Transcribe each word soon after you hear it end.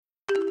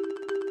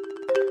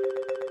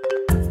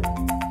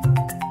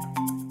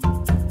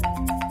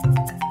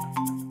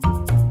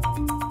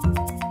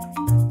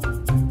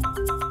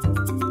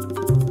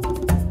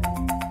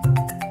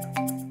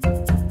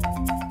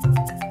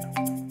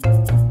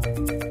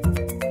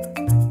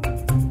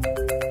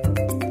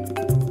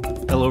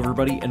Hello,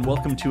 everybody, and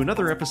welcome to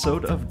another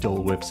episode of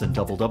Dole Whips and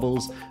Double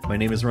Doubles. My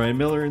name is Ryan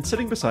Miller, and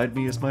sitting beside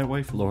me is my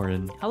wife,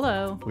 Lauren.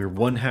 Hello. We're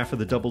one half of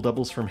the Double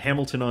Doubles from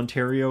Hamilton,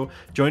 Ontario.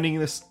 Joining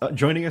us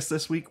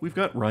this week, we've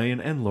got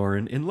Ryan and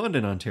Lauren in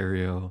London,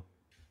 Ontario.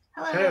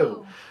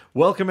 Hello.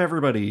 Welcome,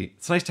 everybody.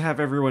 It's nice to have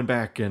everyone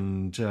back,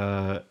 and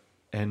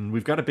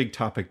we've got a big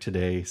topic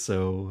today,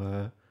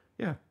 so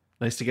yeah.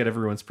 Nice to get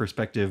everyone's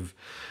perspective.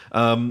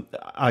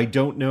 I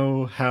don't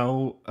know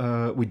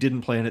how we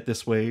didn't plan it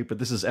this way, but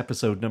this is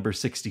episode number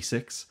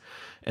 66,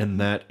 and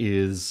that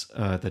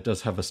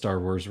does have a Star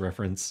Wars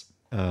reference,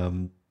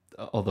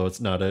 although it's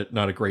not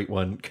a great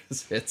one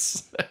because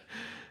it's,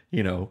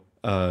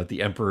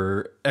 the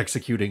Emperor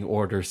executing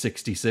Order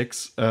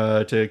 66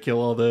 to kill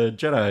all the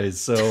Jedis.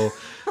 So,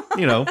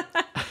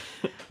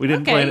 we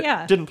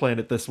didn't plan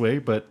it this way,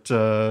 but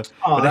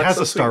it has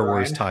a Star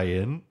Wars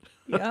tie-in.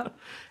 Yeah.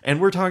 And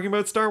we're talking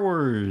about Star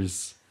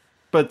Wars,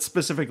 but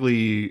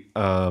specifically,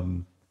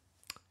 the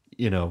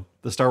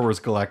Star Wars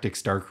Galactic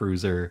Star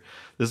Cruiser.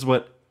 This is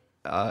what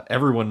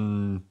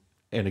everyone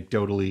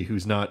anecdotally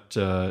who's not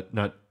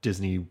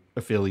Disney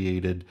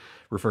affiliated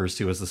refers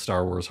to as the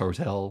Star Wars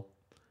Hotel.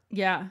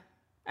 Yeah.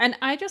 And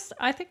I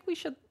think we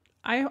should,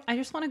 I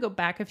just want to go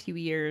back a few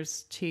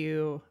years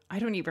to, I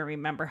don't even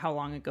remember how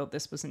long ago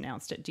this was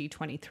announced at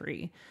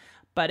D23,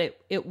 but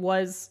it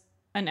was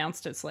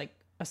announced as like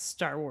a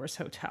Star Wars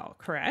hotel,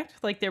 correct?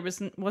 Like there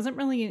wasn't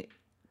really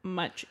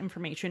much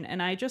information,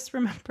 and I just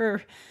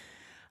remember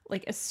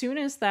like as soon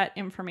as that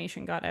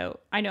information got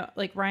out, I know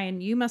like Ryan,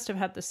 you must have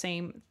had the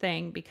same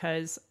thing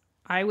because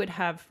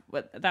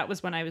that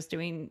was when I was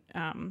doing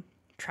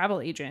travel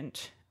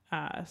agent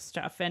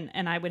stuff,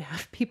 and I would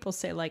have people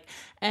say like,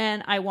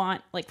 and I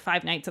want like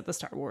 5 nights at the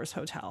Star Wars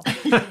hotel,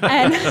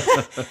 and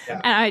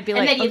I'd be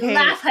like, and then you'd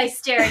laugh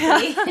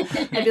hysterically.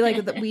 I'd be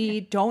like,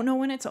 we don't know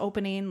when it's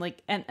opening,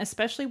 like, and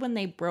especially when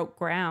they broke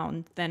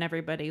ground, then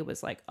everybody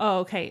was like, oh,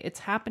 okay, it's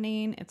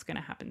happening, it's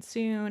gonna happen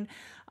soon.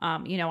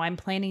 I'm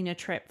planning a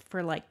trip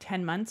for like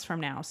 10 months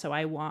from now, so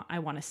I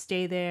want to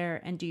stay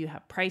there. And do you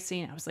have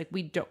pricing? I was like,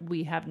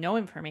 we have no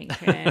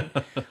information.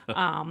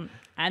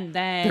 And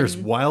then there's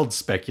wild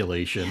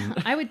speculation.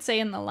 I would say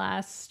in the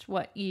last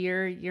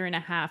year and a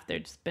half,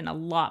 there's been a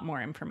lot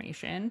more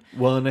information.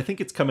 Well, and I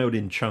think it's come out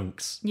in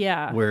chunks.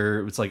 Yeah,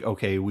 where it's like,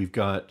 okay, we've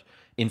got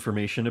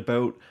information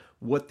about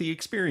what the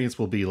experience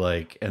will be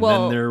like, and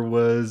then there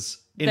was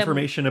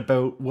information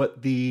about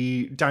what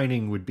the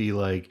dining would be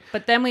like.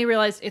 But then we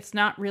realized it's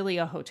not really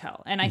a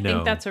hotel. And I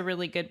think that's a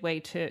really good way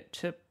to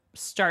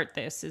start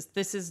this.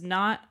 This isn't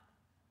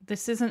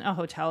a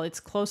hotel. It's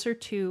closer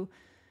to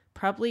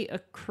probably a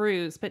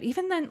cruise. But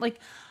even then, like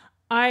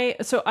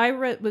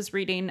was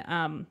reading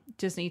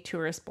Disney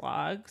Tourist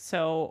Blog.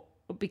 So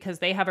because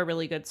they have a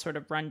really good sort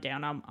of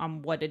rundown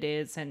on what it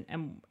is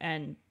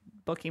and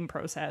booking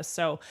process.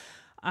 So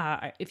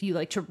if you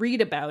like to read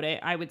about it,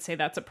 I would say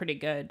that's a pretty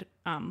good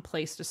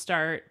place to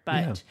start.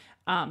 But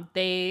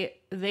they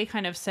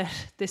kind of said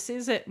this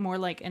is more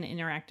like an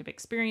interactive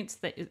experience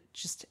that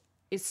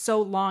is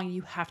so long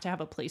you have to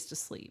have a place to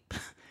sleep.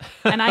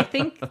 And I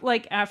think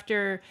like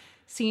after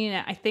seeing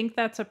it, I think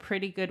that's a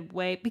pretty good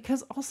way,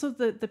 because also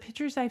the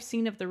pictures I've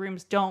seen of the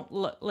rooms don't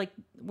look like,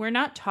 we're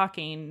not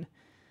talking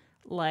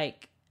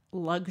like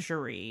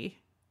luxury.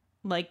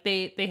 Like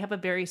they have a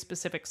very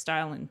specific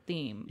style and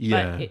theme,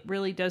 but it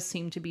really does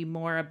seem to be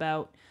more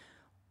about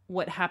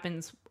what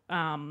happens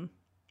out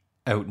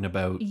and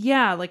about.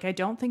 Yeah, like I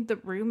don't think the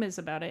room is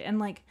about it. And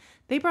like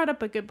they brought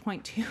up a good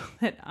point too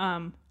that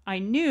I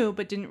knew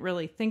but didn't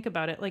really think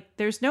about it. Like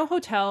there's no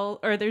hotel,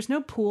 or there's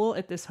no pool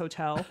at this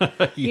hotel.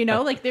 Like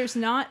it's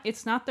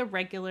not the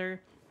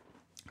regular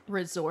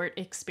resort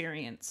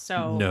experience.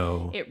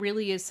 So it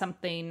really is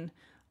something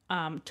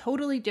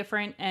totally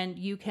different, and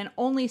you can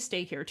only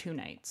stay here 2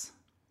 nights.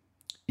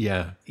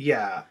 Yeah.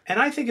 And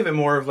I think of it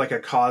more of like a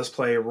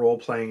cosplay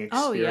role-playing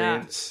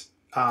experience.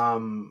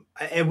 And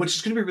which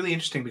is going to be really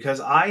interesting, because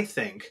I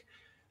think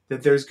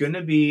that there's going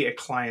to be a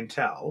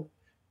clientele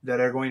that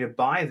are going to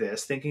buy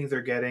this thinking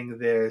they're getting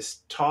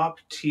this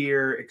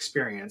top-tier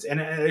experience.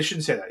 And I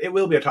shouldn't say that. It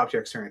will be a top-tier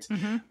experience.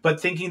 Mm-hmm. But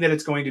thinking that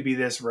it's going to be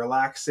this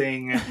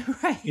relaxing,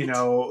 right,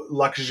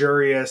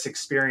 luxurious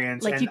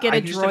experience. Like, and you get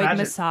a droid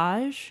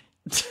massage?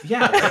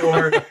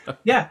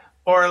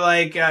 Or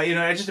like,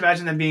 I just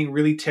imagine them being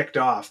really ticked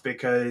off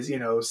because,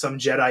 some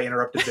Jedi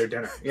interrupted their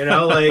dinner,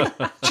 like,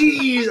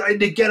 geez, I had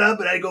to get up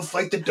and I had to go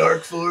fight the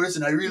Dark Force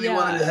and I really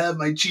wanted to have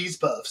my cheese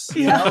puffs,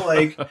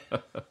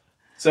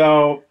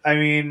 So, I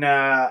mean,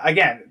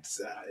 again, it's,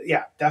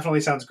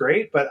 definitely sounds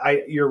great, but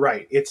you're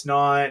right.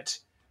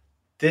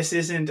 This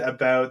isn't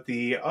about at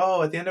the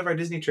end of our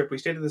Disney trip, we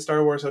stayed at the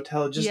Star Wars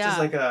hotel just as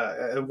like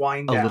a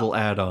wind down. A little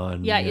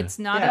add-on. Yeah, it's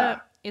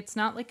not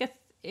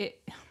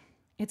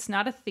it's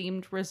not a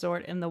themed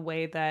resort in the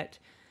way that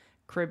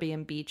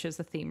Caribbean Beach is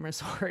a theme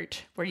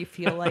resort where you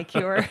feel like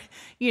you're,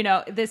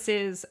 this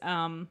is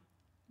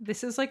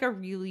like a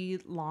really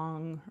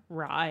long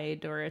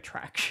ride or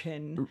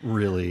attraction.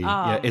 Really.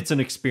 It's an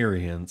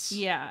experience.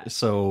 Yeah.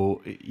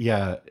 So,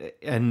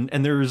 and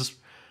there's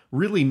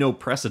really no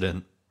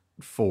precedent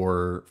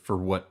for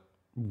what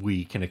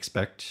we can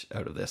expect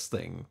out of this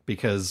thing,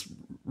 because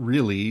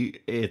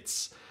really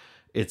it's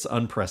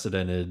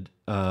unprecedented.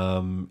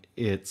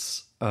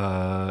 It's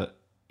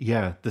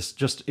this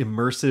just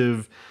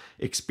immersive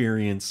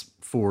experience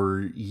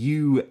for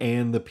you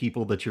and the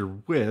people that you're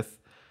with,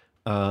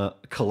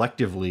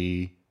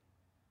 collectively,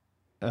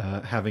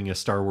 having a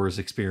Star Wars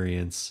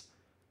experience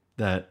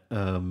that I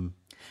don't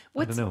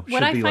know, should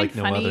what I be find like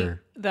no funny,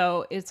 other.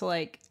 though, is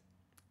like,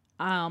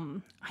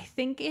 I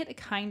think it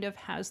kind of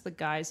has the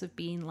guise of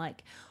being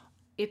like,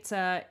 it's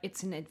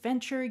an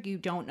adventure. You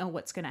don't know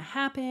what's going to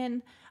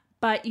happen,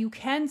 but you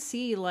can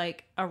see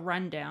like a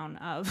rundown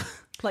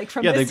of like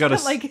from They've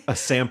got like a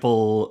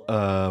sample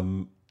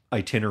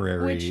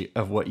itinerary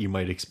of what you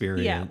might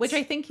experience. Yeah, which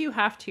I think you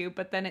have to,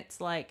 but then it's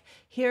like,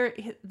 here,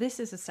 this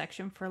is a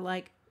section for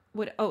like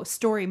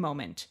story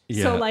moment.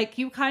 Yeah. So like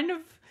you kind of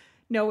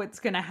know what's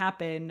going to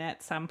happen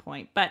at some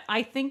point, but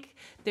I think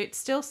that it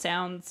still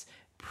sounds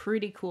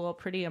pretty cool,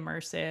 pretty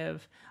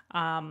immersive.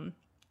 And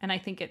I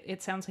think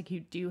it sounds like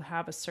you do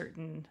have a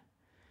certain,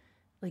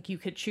 like you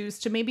could choose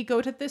to maybe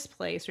go to this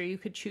place, or you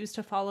could choose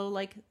to follow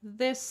like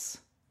this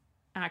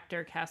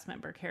actor, cast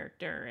member,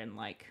 character, and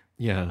like,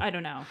 I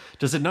don't know.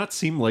 Does it not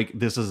seem like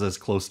this is as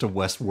close to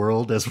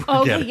Westworld as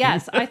we're getting?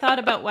 Yes. I thought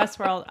about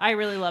Westworld. I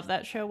really love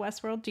that show,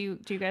 Westworld. Do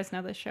you guys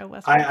know this show,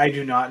 Westworld? I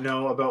do not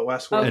know about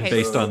Westworld. And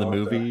based on the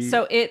movie.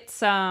 So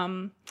it's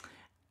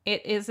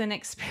it is an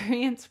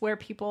experience where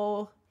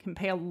people can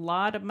pay a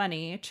lot of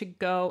money to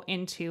go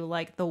into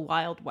like the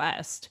Wild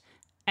West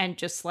and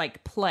just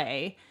like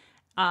play.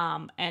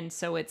 And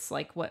so it's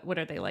like what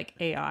are they, like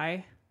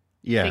AI?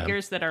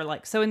 Figures that are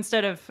like, so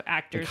instead of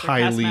actors like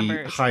or cast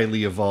members,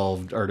 highly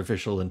evolved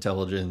artificial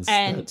intelligence,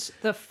 and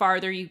the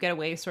farther you get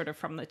away sort of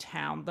from the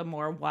town, the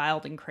more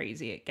wild and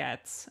crazy it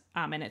gets,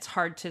 and it's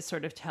hard to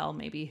sort of tell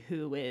maybe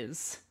who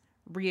is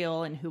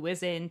real and who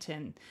isn't,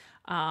 and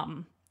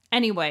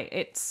anyway,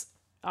 it's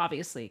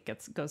obviously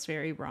goes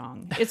very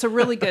wrong. It's a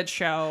really good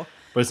show,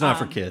 but it's not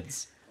for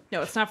kids.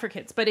 No, it's not for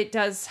kids, but it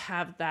does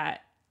have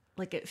that,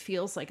 like, it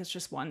feels like it's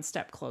just one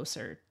step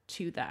closer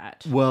to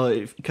that. Well,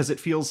 because it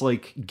feels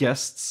like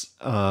guests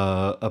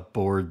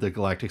aboard the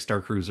Galactic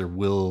Star Cruiser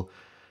will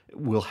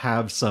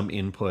have some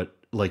input,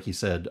 like you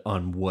said,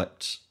 on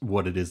what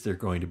it is they're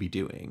going to be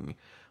doing.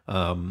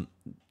 There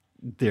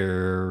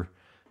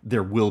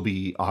will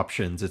be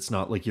options. It's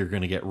not like you're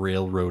going to get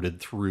railroaded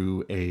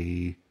through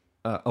a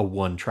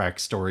one-track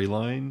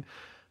storyline.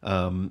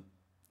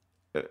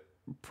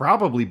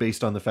 Probably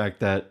based on the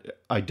fact that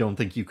I don't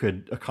think you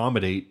could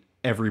accommodate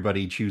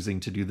everybody choosing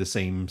to do the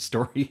same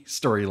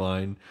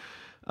storyline,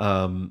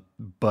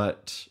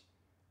 but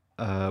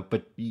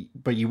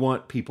you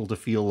want people to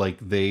feel like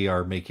they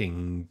are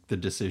making the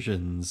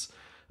decisions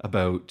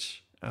about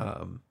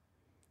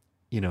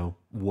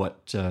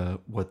what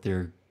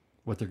they're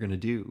going to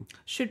do.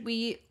 Should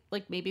we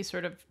like maybe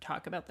sort of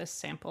talk about this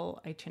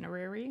sample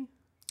itinerary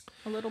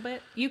a little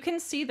bit? You can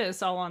see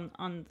this all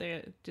on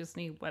the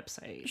Disney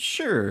website.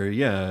 Sure,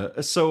 yeah.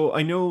 So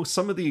I know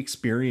some of the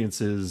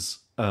experiences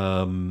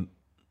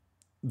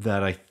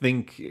that I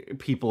think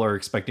people are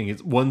expecting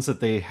is ones that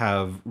they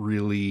have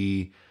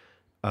really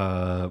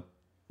kind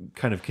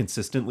of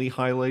consistently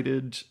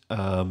highlighted,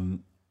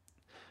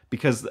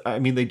 because I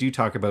mean they do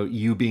talk about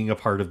you being a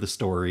part of the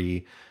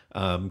story.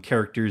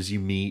 Characters you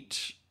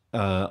meet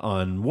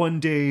on one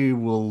day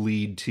will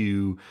lead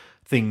to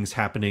things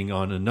happening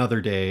on another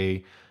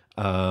day,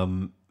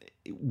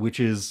 which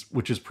is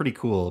pretty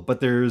cool. But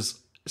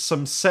there's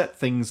some set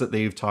things that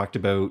they've talked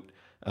about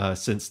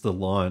since the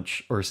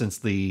launch, or since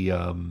the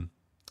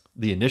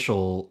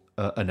initial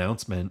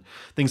announcement.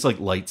 Things like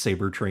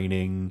lightsaber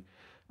training,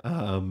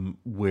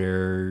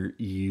 where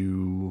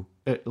you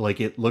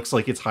like, it looks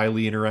like it's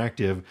highly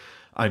interactive.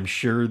 I'm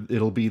sure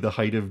it'll be the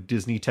height of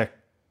Disney tech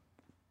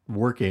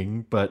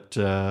working, but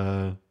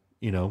there's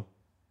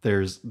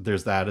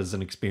that as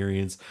an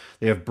experience.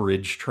 They have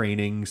bridge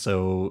training,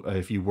 so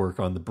if you work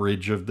on the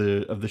bridge of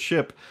the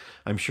ship,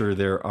 I'm sure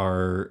there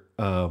are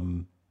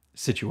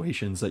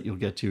situations that you'll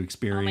get to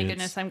experience. Oh my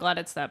goodness, I'm glad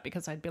it's that,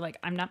 because I'd be like,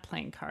 I'm not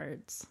playing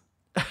cards.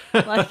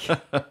 Like,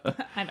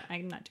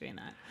 I'm not doing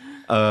that.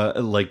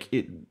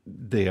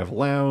 They have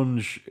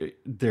lounge.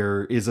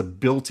 There is a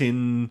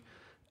built-in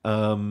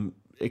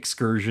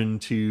excursion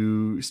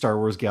to Star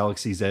Wars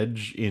Galaxy's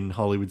Edge in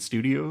Hollywood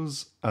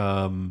Studios,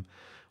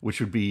 which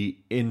would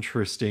be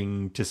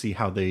interesting to see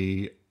how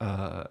they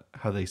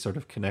sort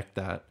of connect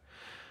that.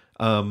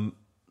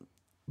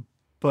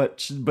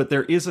 But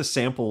there is a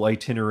sample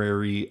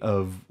itinerary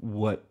of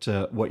what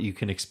you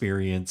can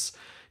experience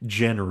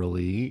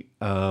generally.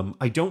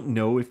 I don't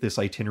know if this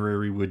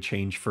itinerary would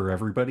change for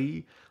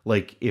everybody,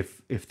 like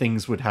if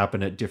things would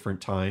happen at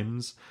different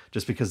times,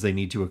 just because they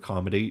need to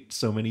accommodate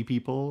so many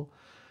people.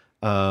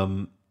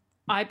 I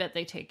bet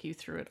they take you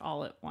through it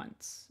all at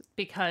once,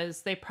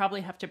 because they probably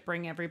have to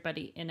bring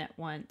everybody in at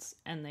once,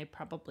 and they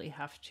probably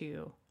have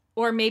to,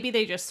 or maybe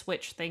they just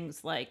switch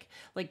things, like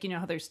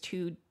how there's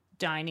 2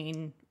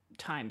 dining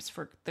times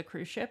for the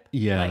cruise ship.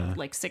 Yeah.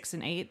 Like 6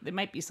 and 8. It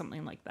might be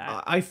something like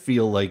that. I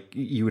feel like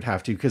you would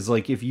have to, because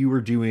like if you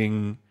were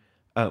doing,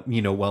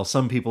 while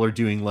some people are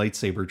doing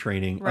lightsaber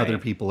training, other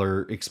people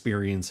are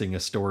experiencing a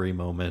story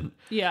moment.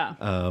 Yeah.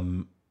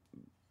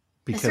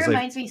 Because this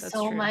reminds me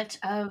so much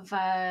of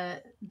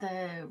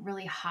the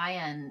really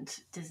high-end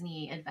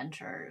Disney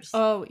adventures.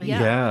 Oh,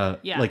 yeah.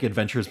 Like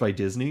Adventures by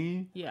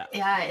Disney. Yeah.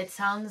 Yeah, it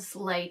sounds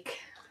like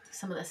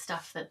some of the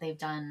stuff that they've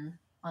done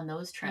on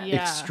those trips.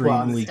 Yeah.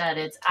 Extremely. Instead,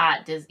 it's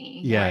at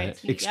Disney. Yeah,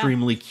 right?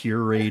 extremely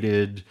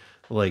curated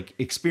like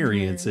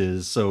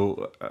experiences.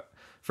 So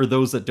for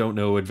those that don't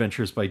know,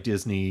 Adventures by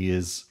Disney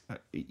is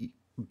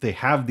they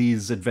have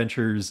these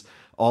adventures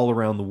all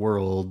around the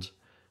world.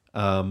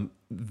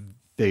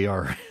 They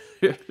are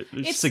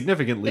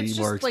significantly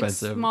more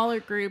expensive. Like smaller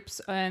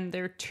groups and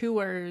their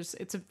tours.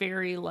 It's a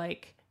very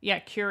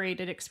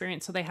curated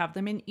experience. So they have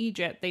them in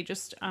Egypt. They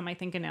just I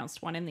think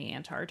announced one in the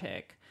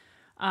Antarctic.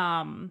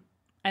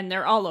 And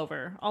they're all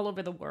over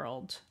the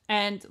world.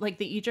 And like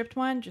the Egypt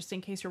one, just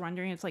in case you're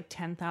wondering, it's like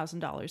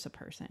 $10,000 a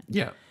person.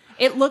 Yeah.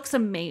 It looks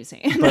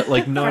amazing. But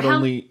like not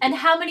only... And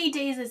how many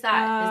days is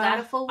that? Is that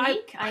a full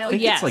week? I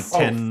think it's like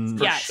 7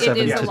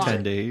 to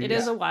 10 days. It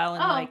is a while.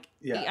 And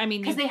I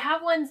mean... Because they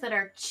have ones that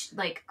are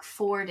like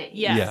 4 days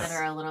that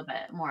are a little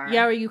bit more...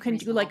 Yeah, or you can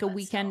do like a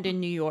weekend in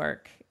New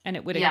York. And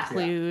it would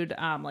include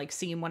like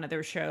seeing one of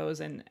their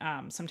shows, and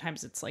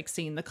sometimes it's like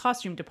seeing the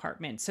costume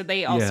department. So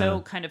they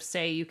also kind of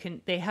say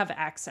they have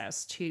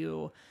access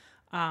to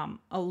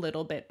a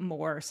little bit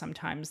more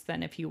sometimes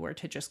than if you were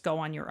to just go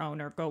on your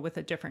own or go with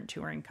a different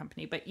touring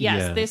company. But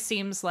yes, this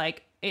seems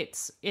like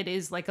it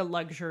is like a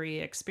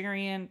luxury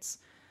experience.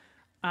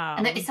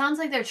 And it sounds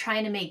like they're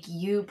trying to make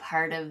you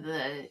part of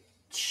the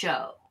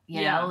show.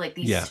 You know, like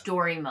these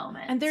story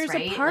moments. And there's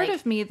a part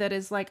of me that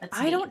is like,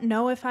 I don't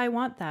know if I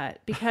want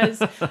that,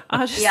 because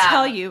I'll just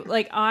tell you,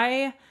 like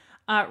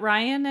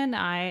Ryan and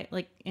I,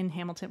 like in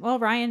Hamilton, well,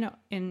 Ryan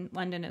in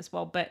London as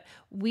well, but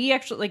we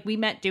actually we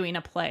met doing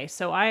a play.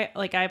 So I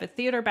have a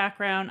theater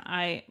background.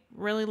 I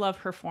really love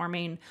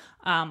performing.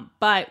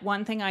 But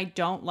one thing I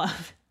don't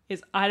love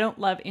is I don't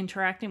love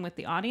interacting with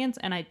the audience,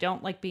 and I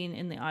don't like being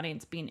in the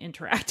audience being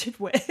interacted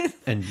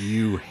with. And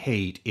you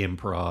hate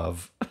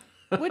improv.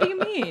 What do you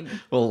mean?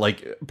 Well,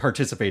 like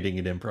participating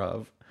in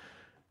improv.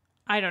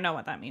 I don't know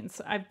what that means.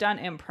 I've done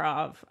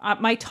improv.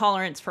 My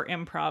tolerance for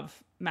improv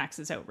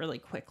maxes out really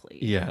quickly.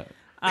 Yeah.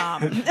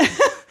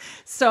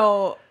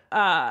 So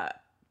I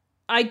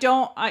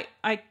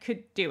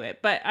could do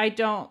it, but I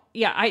don't.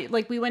 Yeah,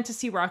 we went to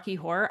see Rocky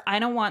Horror. I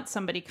don't want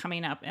somebody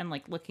coming up and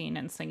like looking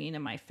and singing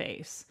in my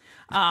face.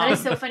 That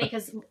is so funny,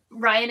 because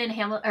Ryan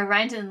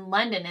in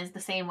London is the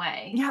same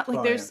way. Yeah,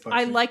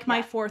 I like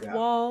my fourth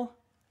wall.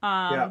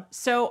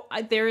 So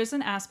there is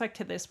an aspect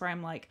to this where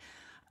I'm like,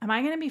 am I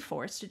going to be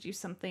forced to do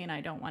something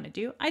I don't want to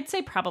do? I'd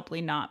say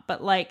probably not,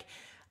 but like,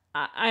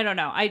 I don't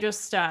know. I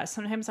just,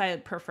 sometimes I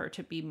prefer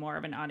to be more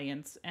of an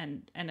audience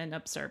and an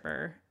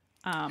observer.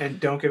 And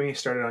don't get me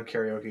started on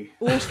karaoke.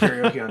 There's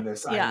karaoke on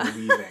this. I'm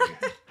leaving.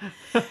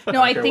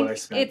 No, I think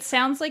it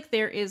sounds like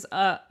there is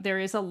a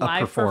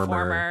live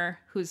performer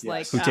who's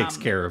who takes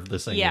care of the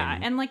singing. Yeah.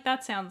 And like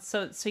that sounds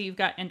so you've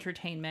got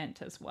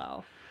entertainment as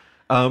well.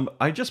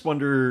 I just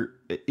wonder,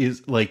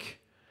 is like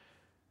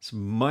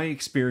my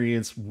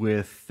experience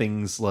with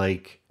things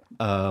like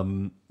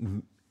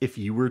if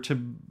you were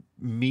to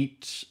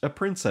meet a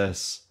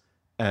princess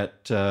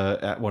at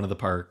one of the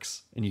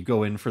parks and you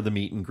go in for the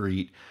meet and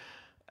greet,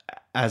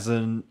 as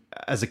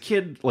a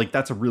kid, like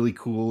that's a really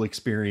cool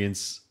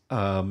experience.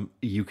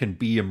 You can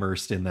be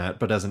immersed in that,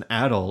 but as an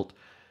adult,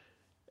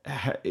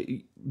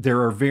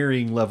 there are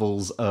varying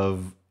levels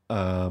of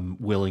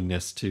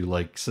willingness to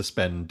like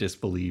suspend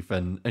disbelief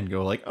and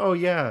go like, oh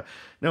yeah,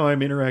 no,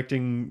 I'm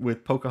interacting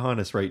with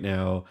Pocahontas right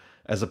now,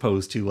 as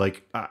opposed to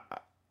like,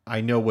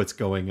 I know what's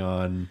going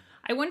on.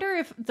 I wonder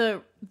if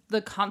the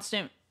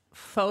constant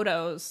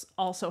photos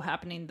also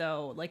happening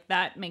though, like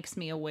that makes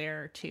me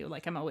aware too.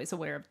 Like I'm always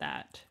aware of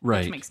that,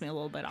 right? Which makes me a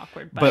little bit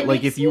awkward. But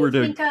like if you were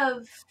to think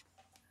of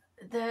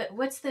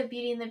what's the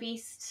Beauty and the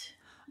Beast?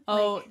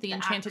 Oh, like the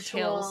Enchanted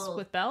Tales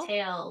with Belle?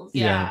 Tales.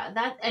 Yeah.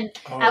 That and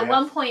at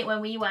one point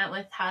when we went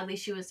with Hadley,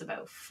 she was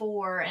about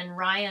 4 and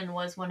Ryan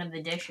was one of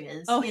the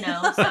dishes, so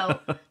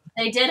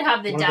they did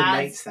have the one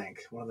dads. Of the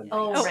knights, one of the knights.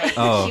 Oh, right.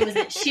 Oh.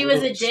 She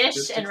was a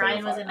dish and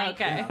Ryan was a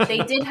knight. Okay. They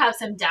did have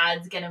some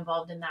dads get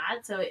involved in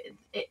that, so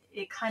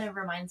it kind of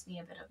reminds me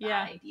a bit of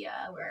that idea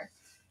where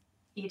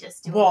you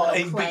just do a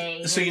little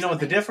play. So you know what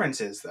the difference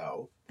is,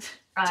 though?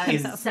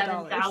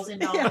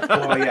 $7,000.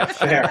 Oh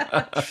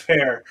yeah,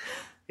 fair.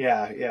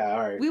 Yeah, all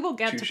right. We will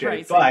get to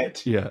pricing.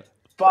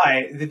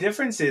 But the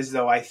difference is,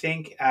 though, I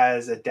think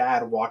as a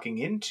dad walking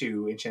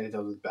into Enchanted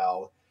Tales with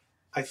Belle,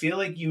 I feel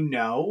like you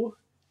know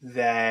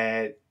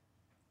that,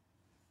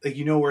 like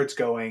you know where it's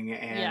going,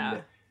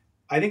 and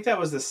I think that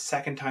was the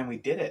second time we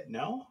did it.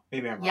 No,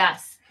 maybe I'm wrong.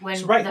 Yes,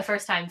 when the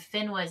first time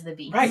Finn was the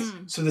beast. Right.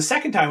 So the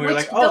second time we were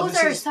like, oh, those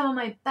are some of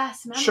my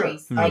best memories. Sure,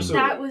 absolutely.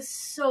 That was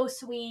so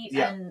sweet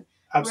and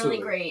really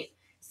great.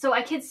 So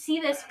I could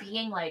see this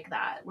being like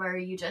that, where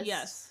you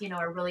just, you know,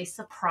 are really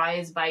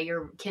surprised by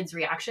your kid's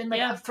reaction. Like,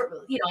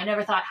 you know, I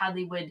never thought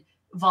Hadley would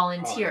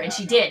volunteer, and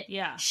she did.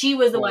 Yeah. She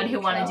was the one who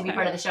wanted to be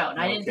part of the show, and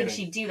I didn't think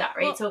she'd do that,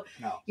 right? Well, so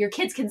your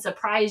kids can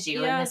surprise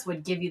you, and this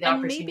would give you the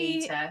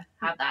opportunity to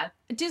have that.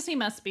 Disney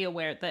must be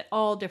aware that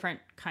all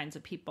different kinds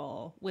of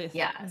people with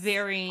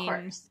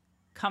varying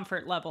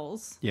comfort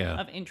levels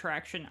of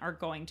interaction are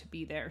going to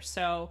be there.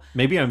 So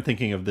maybe I'm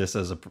thinking of this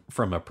as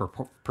from a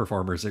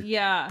performer's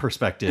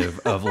perspective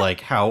of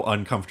like how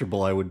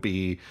uncomfortable I would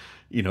be,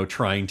 you know,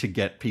 trying to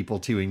get people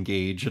to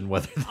engage and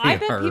whether they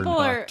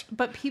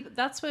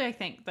that's what I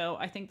think, though.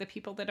 I think the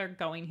people that are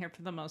going here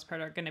for the most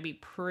part are going to be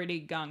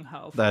pretty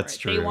gung-ho for That's it.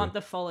 True. They want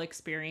the full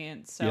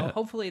experience. So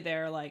hopefully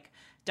they're like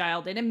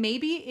dialed in, and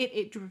maybe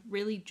it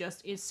really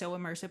just is so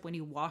immersive when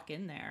you walk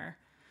in there.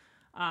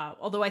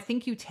 Although I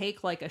think you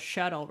take like a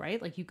shuttle,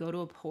 right? Like you go to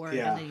a port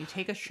and then you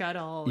take a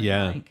shuttle.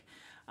 And like,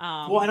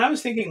 well, and I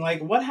was thinking,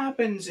 like, what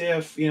happens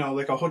if, you know,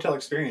 like a hotel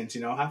experience,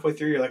 you know, halfway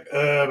through you're like,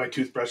 my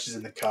toothbrush is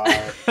in the car.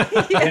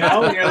 You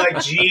know, and you're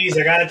like, geez,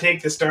 I got to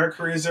take the Star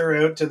Cruiser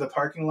out to the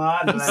parking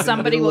lot. And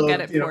somebody will get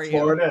it for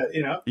Florida,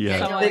 you know? Yeah.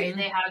 Don't worry,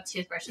 they have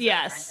toothbrushes.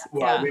 Yes.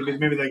 Well,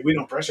 maybe like we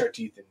don't brush our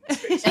teeth in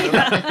space.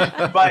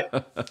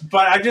 But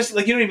I just,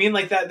 like, you know what I mean?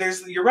 Like that,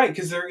 you're right,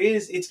 because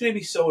it's going to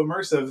be so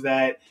immersive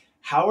that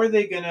how are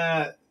they going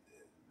to,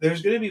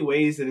 there's going to be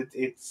ways that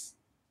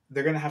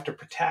they're going to have to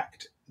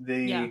protect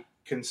the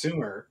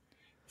consumer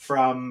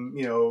from,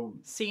 you know,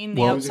 seeing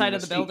the outside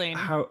of the building.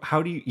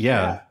 How do you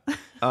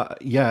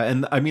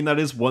and I mean that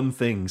is one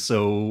thing.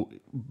 So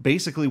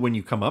basically when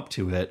you come up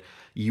to it,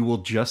 you will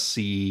just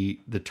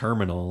see the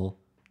terminal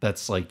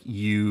that's like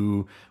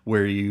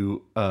where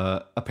you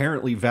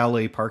apparently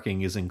valet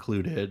parking is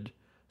included,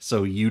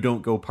 so you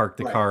don't go park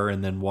the car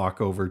and then walk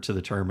over to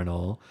the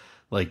terminal.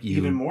 Like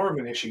even more of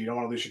an issue, you don't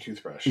want to lose your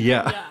toothbrush.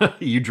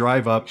 You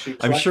drive up.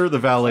 I'm sure the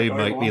valet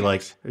might be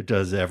like,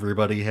 does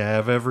everybody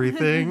have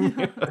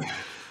everything?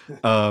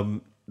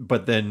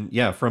 But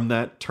then, from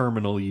that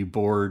terminal, you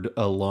board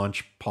a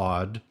launch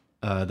pod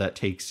that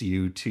takes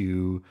you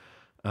to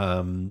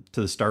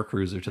the Star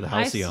Cruiser, to the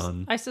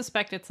Halcyon. I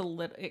suspect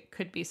it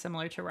could be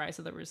similar to Rise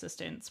of the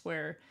Resistance,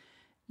 where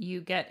you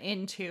get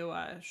into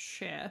a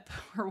ship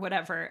or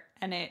whatever,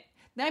 and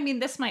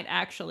this might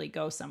actually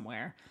go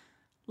somewhere.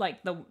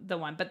 Like the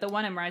one, but the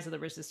one in Rise of the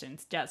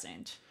Resistance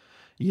doesn't.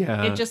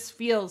 Yeah. It just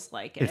feels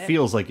like it. It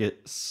feels like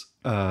it's...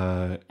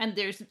 And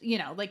there's, you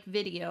know, like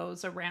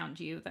videos around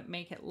you that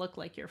make it look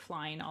like you're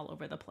flying all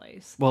over the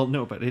place. Well,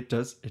 no, but it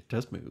does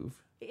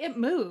move. It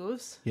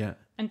moves. Yeah.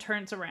 And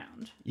turns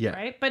around. Yeah.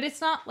 Right? But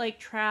it's not like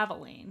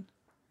traveling.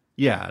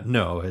 Yeah,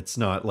 no, it's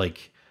not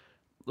like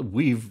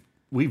we've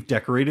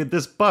decorated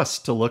this bus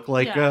to look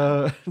like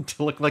a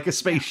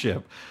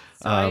spaceship.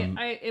 So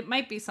it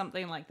might be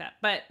something like that,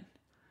 but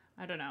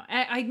I don't know.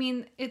 I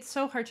mean, it's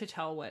so hard to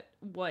tell what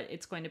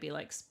it's going to be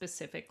like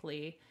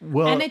specifically.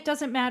 Well, and it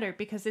doesn't matter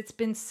because it's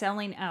been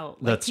selling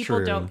out. Like, that's people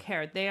true. Don't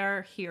care. They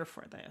are here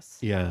for this.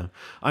 Yeah.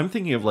 I'm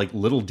thinking of like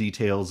little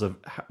details of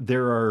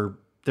there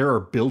are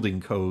building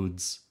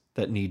codes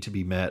that need to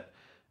be met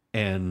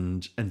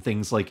and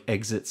things like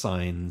exit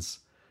signs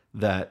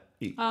that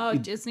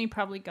Disney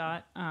probably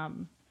got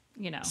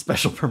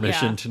special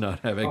permission to not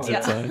have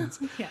exit signs.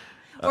 Yeah.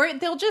 Or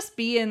they'll just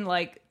be in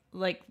like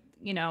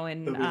you know,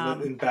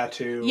 in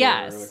Batu.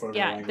 Yes, or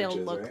they'll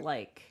look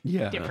like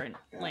different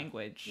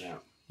language.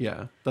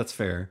 Yeah, that's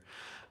fair.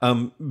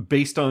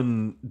 Based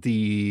on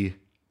the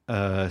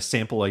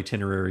sample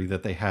itinerary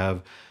that they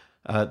have,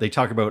 they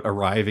talk about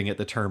arriving at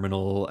the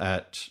terminal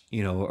at,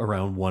 you know,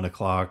 around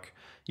 1:00.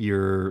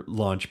 Your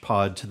launch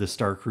pod to the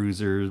Star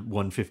Cruiser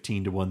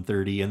 1:15 to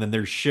 1:30, and then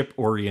there's ship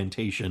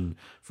orientation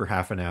for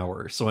half an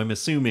hour. So I'm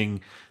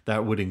assuming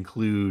that would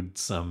include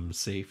some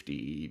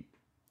safety.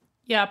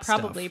 Yeah,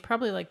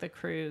 probably like the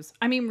cruise.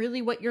 I mean,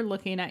 really what you're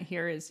looking at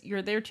here is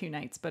you're there 2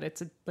 nights, but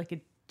it's like a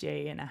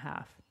day and a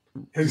half.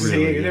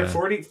 Really, you're there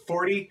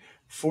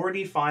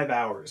 45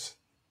 hours.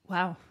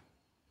 Wow.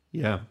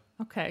 Yeah.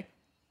 Okay.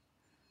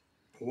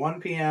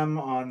 1 p.m.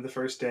 on the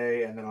first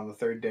day, and then on the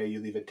third day you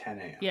leave at 10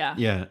 a.m. Yeah.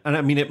 Yeah. And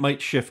I mean, it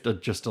might shift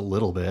just a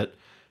little bit,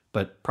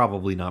 but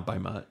probably not by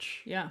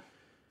much. Yeah.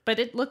 But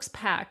it looks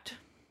packed.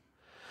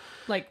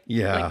 Like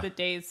the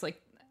days,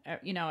 like,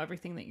 you know,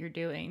 everything that you're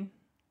doing.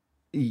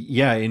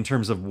 Yeah, in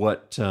terms of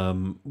what's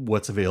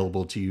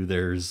available to you,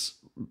 there's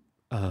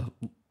a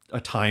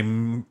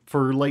time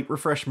for light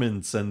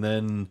refreshments, and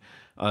then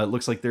it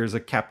looks like there's a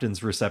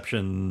captain's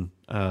reception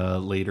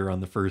later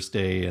on the first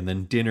day, and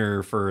then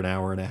dinner for an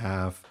hour and a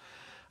half,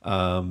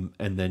 and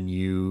then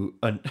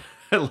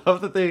I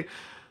love that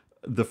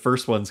the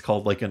first one's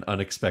called like an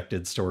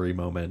unexpected story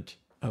moment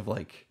of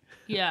like.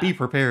 Yeah. Be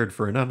prepared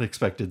for an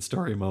unexpected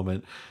story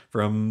moment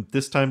from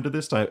this time to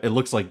this time. It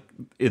looks like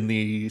in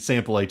the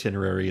sample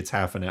itinerary, it's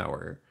half an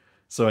hour.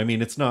 So, I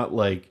mean, it's not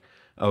like,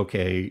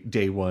 okay,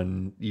 day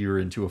 1, you're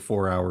into a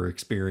 4-hour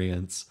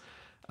experience.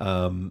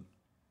 And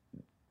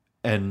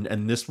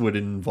this would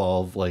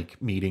involve like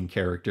meeting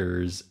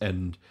characters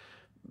and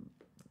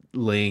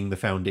laying the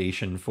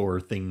foundation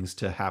for things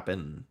to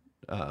happen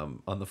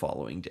on the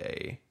following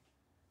day,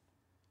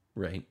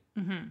 right?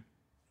 Mm-hmm.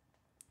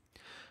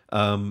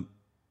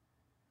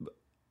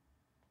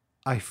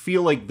 I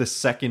feel like the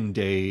second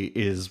day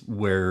is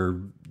where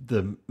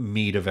the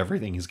meat of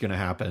everything is going to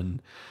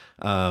happen.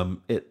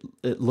 It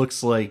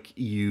looks like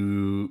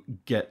you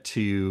get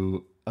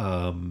to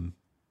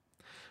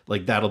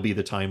like that'll be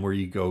the time where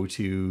you go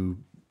to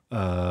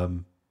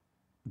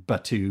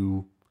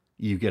Batu.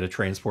 You get a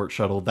transport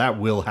shuttle. That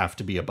will have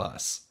to be a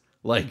bus.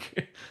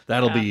 Like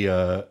that'll be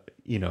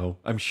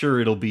I'm sure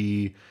it'll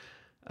be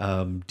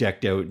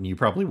decked out, and you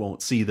probably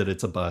won't see that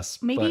it's a bus.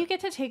 Maybe you get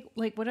to take,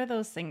 like, what are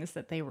those things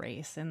that they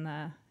race in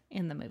the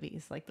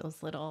movies? Like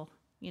those little,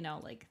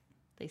 like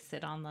they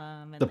sit on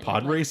them. And the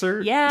pod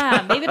racer?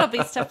 Yeah, maybe it'll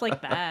be stuff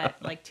like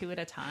that, like 2 at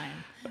a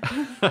time.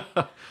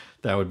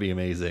 That would be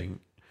amazing.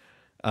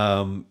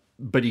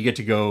 But you get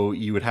to go,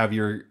 you would have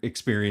your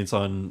experience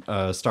on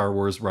Star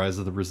Wars Rise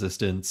of the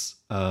Resistance,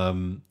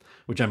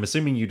 which I'm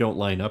assuming you don't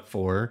line up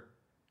for,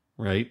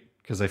 right?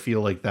 Because I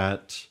feel like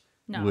that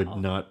would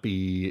not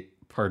be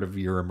part of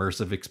your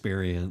immersive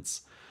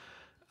experience.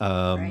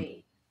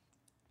 Right.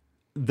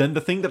 Then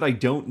the thing that I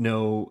don't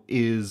know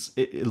is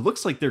it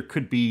looks like there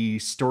could be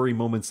story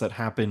moments that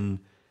happen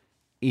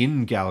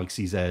in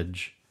Galaxy's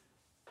Edge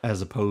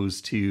as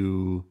opposed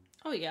to...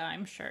 Oh yeah,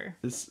 I'm sure.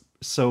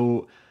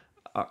 So...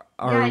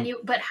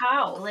 but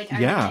how? Like, are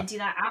you gonna do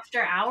that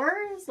after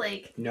hours?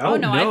 Like, no,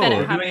 I bet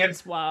it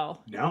happens. Wow.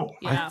 No,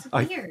 yeah,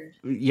 that's weird.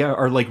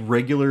 Are like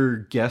regular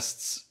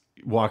guests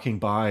walking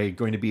by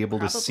going to be able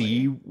to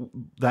see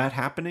that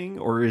happening,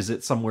 or is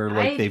it somewhere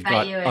like they've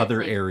got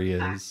other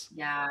areas?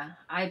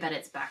 I bet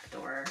it's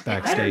backdoor.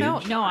 Backstage. I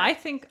don't know. No, I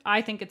think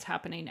it's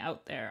happening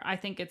out there. I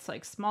think it's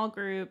like small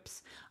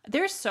groups.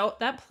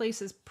 That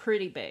place is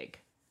pretty big,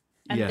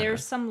 and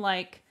there's some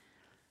like.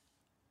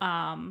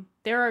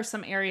 There are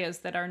some areas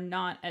that are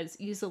not as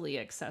easily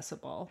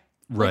accessible.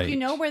 Right.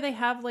 Like, where they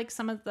have like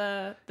some of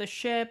the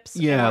ships.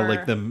 Yeah,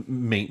 like the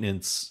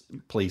maintenance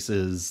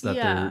places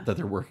that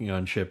they're working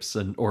on ships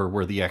or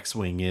where the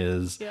X-Wing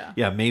is. Yeah.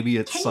 Yeah, maybe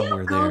it's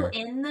somewhere there. Can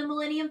you go in the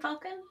Millennium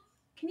Falcon?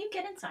 Can you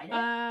get inside it?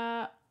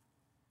 I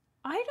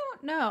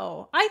don't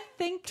know. I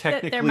think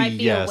that there might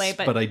be a way,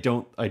 but I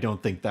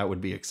don't think that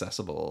would be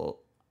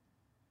accessible.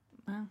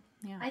 Well,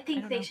 yeah. I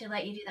think they should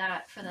let you do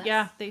that for this.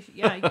 Yeah,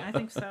 I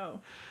think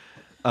so.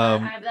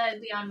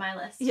 That'd be on my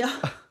list. Yeah.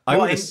 I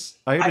would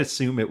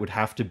assume it would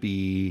have to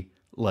be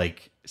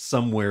like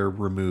somewhere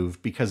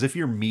removed, because if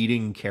you're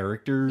meeting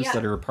characters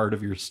that are a part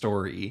of your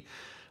story,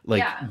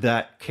 like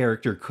that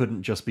character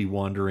couldn't just be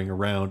wandering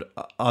around.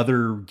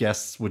 Other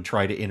guests would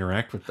try to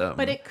interact with them.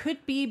 But it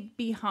could be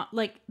behind,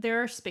 like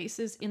there are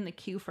spaces in the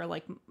queue for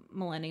like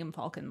Millennium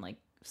Falcon, like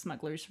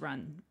Smuggler's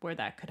Run, where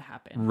that could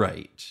happen.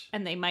 Right.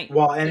 And they might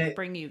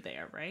bring you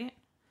there, right?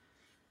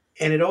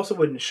 And it also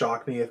wouldn't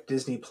shock me if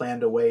Disney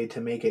planned a way to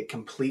make it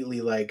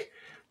completely like,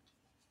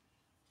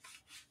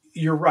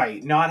 you're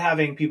right, not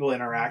having people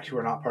interact who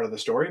are not part of the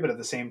story, but at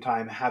the same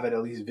time have it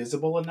at least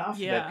visible enough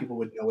that people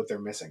would know what they're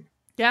missing.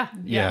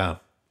 Yeah.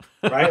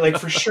 Right? Like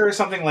for sure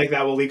something like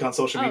that will leak on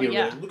social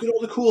media. Like, look at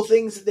all the cool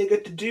things that they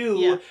get to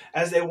do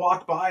as they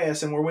walk by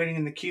us and we're waiting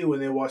in the queue,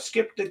 and they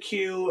skip the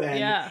queue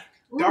and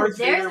Darth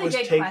Vader was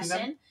taking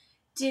them.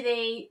 Do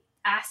they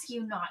ask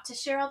you not to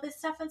share all this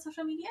stuff on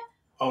social media?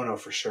 Oh no,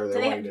 for sure.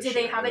 Do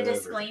they have a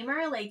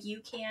disclaimer? Like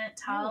you can't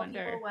tell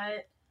people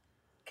what?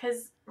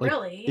 Because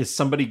really, is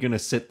somebody going to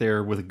sit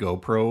there with a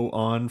GoPro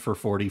on for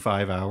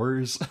 45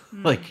 hours?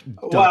 Like,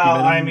 well,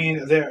 I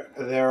mean, there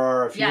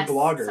are a few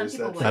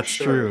bloggers that's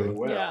true.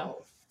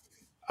 Will.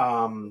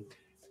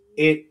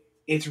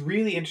 It's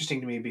really interesting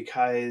to me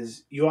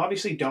because you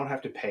obviously don't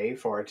have to pay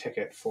for a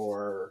ticket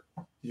for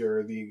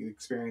the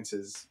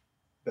experiences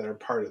that are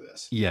part of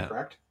this. Yeah,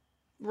 correct.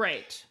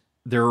 Right.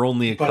 There are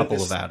only a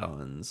couple of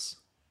add-ons.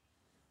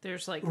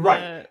 There's like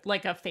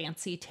a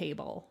fancy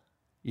table.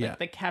 Yeah. Like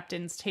the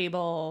captain's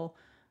table,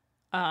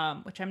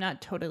 which I'm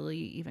not totally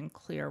even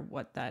clear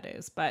what that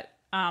is, but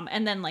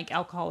and then like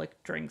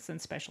alcoholic drinks and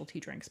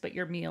specialty drinks, but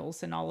your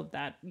meals and all of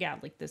that,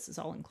 like this is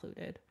all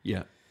included.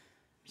 Yeah.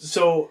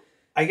 So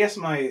I guess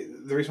the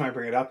reason why I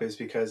bring it up is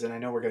because, and I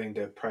know we're getting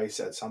to price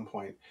at some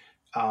point,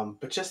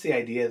 but just the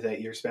idea that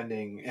you're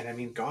spending, and I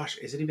mean, gosh,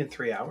 is it even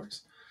 3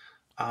 hours?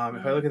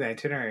 If I look at the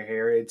itinerary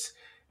here, it's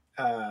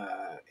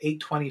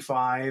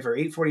 8:25 or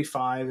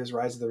 8:45 is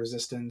Rise of the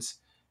Resistance,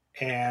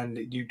 and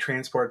you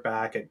transport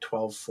back at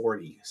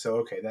 12:40. So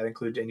okay, that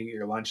includes, and you get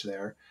your lunch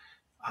there.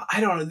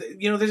 I don't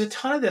know. There's a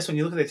ton of this when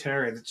you look at the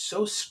itinerary that's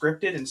so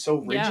scripted and so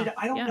rigid.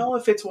 I don't know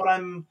if it's what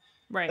I'm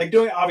like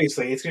doing.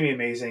 Obviously, it's going to be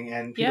amazing,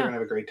 and people are going to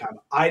have a great time.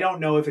 I don't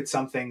know if it's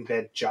something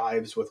that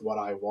jives with what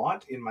I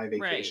want in my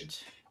vacation.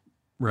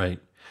 Right.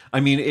 I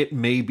mean, it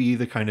may be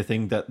the kind of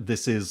thing that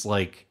this is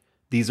like,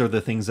 these are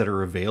the things that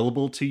are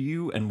available to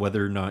you, and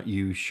whether or not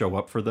you show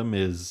up for them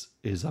is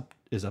up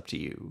to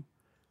you.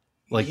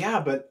 Like,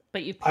 but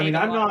you paid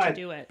a lot to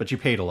do it. But you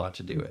paid a lot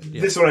to do it.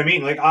 Yeah. This is what I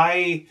mean. Like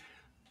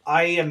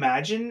I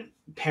imagine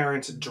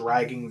parents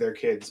dragging their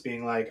kids,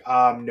 being like,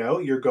 no,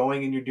 you're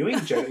going and you're doing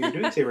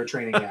saber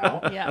training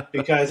now, yeah,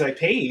 because I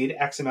paid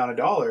X amount of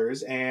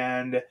dollars,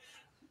 and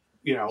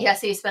you know, yeah.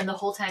 So you spend the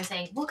whole time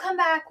saying, "We'll come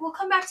back to this, we'll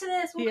come back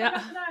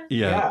to that."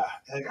 Yeah.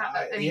 Like,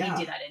 I mean, you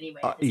do that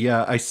anyway.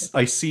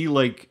 I see,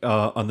 like,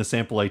 on the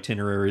sample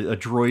itinerary, a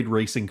droid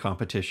racing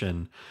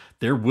competition.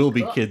 There will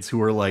be kids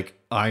who are like,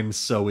 I'm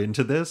so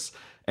into this,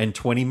 and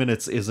 20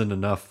 minutes isn't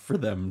enough for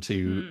them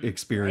to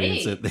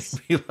experience it.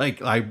 They'd be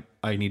like,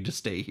 I need to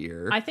stay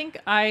here. I think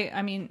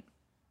I mean,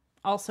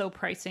 also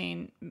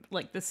pricing,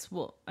 like, this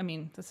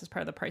is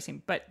part of the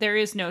pricing, but there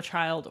is no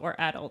child or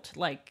adult,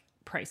 like,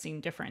 pricing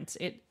difference.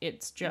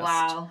 It's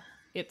just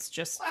it's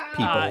just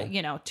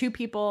people. 2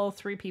 people,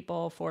 3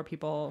 people, 4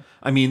 people.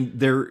 I mean,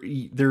 there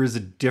is a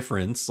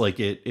difference. Like,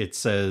 it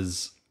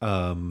says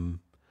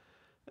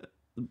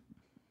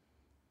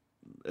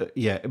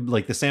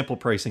like the sample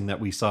pricing that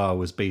we saw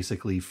was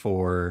basically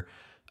for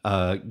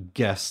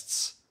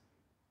guests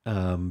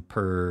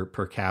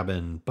per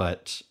cabin,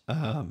 but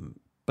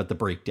the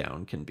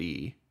breakdown can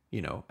be,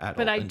 adult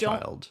and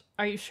child.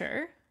 Are you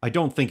sure? I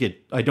don't think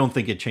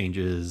it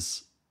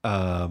changes.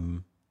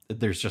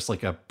 There's just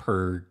like a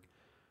per.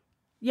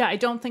 Yeah, I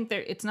don't think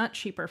it's not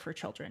cheaper for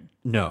children.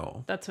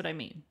 No. That's what I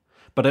mean.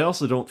 But I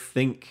also don't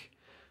think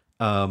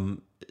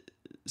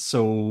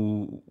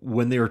so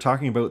when they were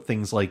talking about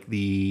things like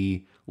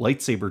the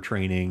lightsaber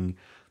training,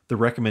 the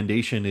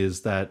recommendation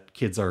is that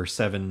kids are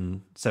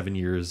 7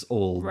 years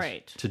old,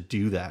 right, to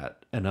do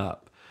that and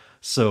up.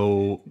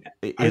 So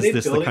is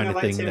this the kind of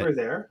thing that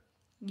there?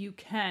 You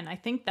can. I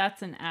think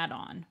that's an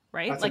add-on,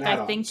 right? That's like,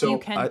 I think you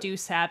can do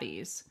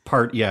savvies.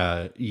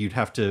 You'd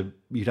have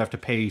to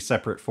pay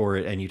separate for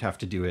it, and you'd have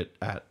to do it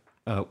at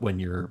when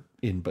you're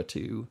in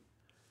Batuu.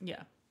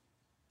 Yeah.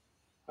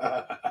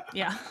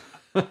 Yeah.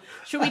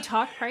 Should we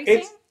talk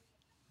pricing?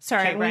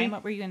 Sorry, Ryan,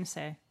 what were you going to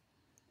say?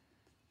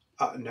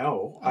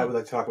 No, I would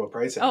like to talk about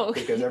pricing. Oh, okay.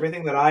 Because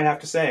everything that I have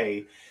to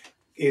say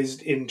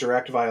is in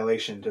direct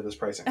violation to this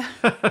pricing.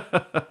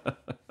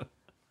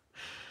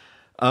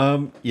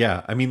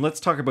 Yeah, I mean, let's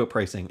talk about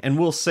pricing, and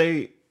we'll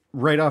say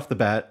right off the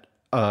bat,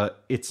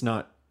 it's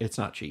not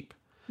cheap.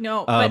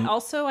 No, but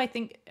also I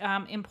think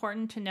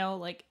important to know,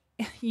 like,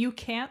 you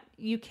can't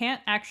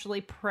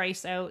actually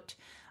price out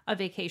a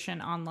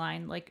vacation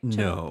online. Like,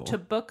 to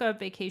book a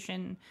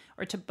vacation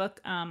or to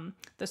book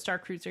the Star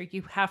Cruiser,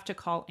 you have to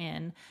call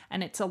in,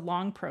 and it's a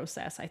long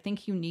process. I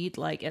think you need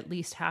like at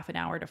least half an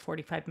hour to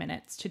 45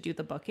 minutes to do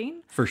the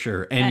booking. For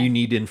sure. And you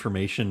need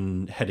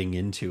information heading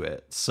into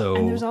it. So,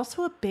 and there's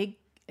also a big,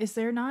 is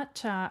there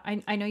not,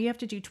 I know you have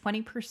to do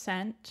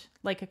 20%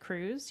 like a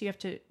cruise. You have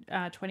to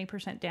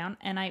 20% down.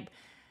 And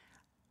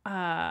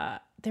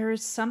there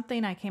is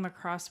something I came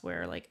across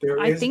where, like,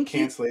 I think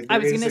I was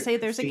going to say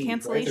there's a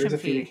cancellation fee. There's a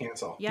fee to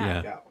cancel.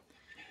 Yeah.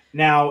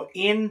 Now,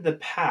 in the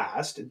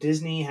past,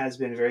 Disney has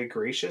been very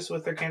gracious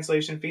with their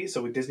cancellation fee.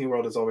 So Disney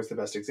World is always the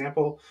best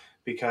example,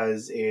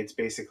 because it's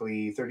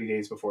basically 30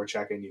 days before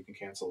check-in, you can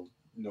cancel,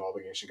 no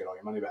obligation, get all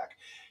your money back.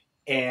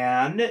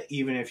 And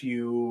even if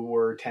you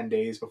were 10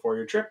 days before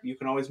your trip, you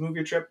can always move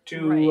your trip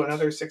to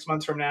another 6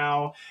 months from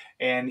now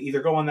and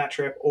either go on that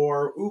trip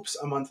or, oops,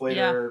 a month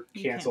later,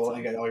 cancel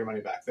and get all your money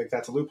back. Like,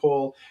 that's a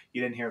loophole.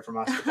 You didn't hear it from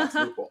us, but that's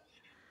a loophole.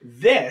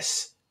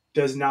 This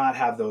does not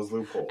have those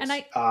loopholes. And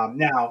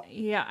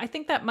I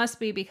think that must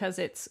be because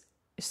it's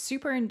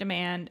super in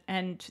demand,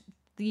 and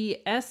the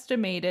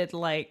estimated,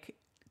 like,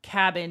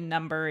 cabin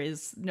number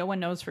is, no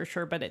one knows for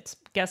sure, but it's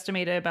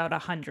guesstimated about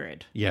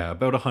 100. Yeah,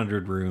 about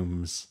 100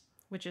 rooms.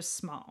 Which is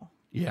small.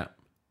 Yeah.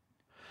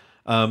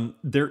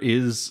 There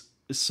is,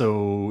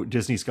 so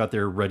Disney's got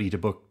their ready to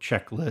book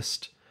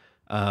checklist.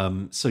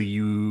 So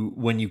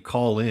when you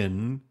call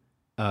in,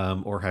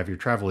 or have your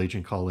travel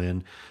agent call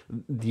in,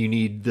 you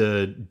need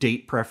the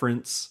date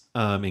preference,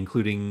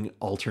 including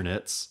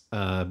alternates,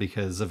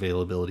 because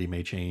availability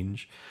may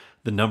change,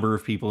 the number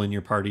of people in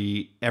your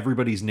party,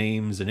 everybody's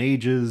names and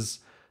ages,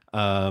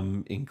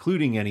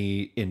 including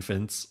any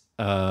infants,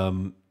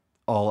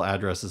 all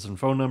addresses and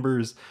phone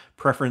numbers,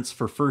 preference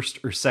for first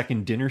or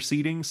second dinner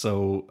seating.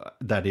 So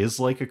that is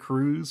like a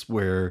cruise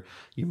where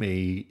you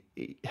may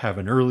have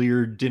an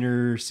earlier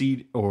dinner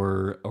seat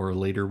or a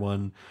later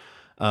one.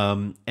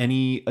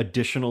 Any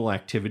additional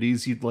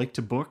activities you'd like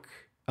to book.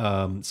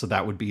 So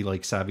that would be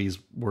like Savvy's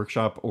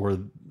workshop or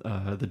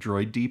the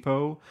Droid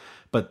Depot.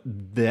 But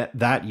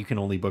that you can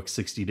only book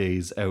 60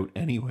 days out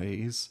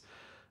anyways.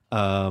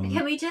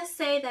 Can we just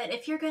say that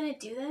if you're going to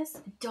do this,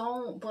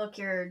 don't book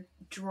your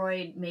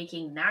droid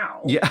making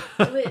now. Yeah.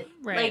 Do it,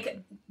 like,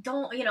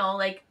 don't,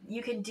 like,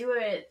 you can do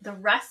it the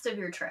rest of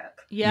your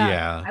trip.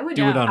 Yeah. I would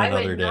do it on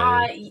another day.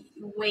 Not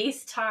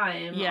waste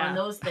time on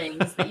those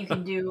things that you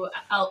can do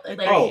out.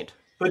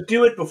 But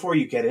do it before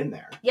you get in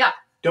there. Yeah.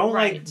 Don't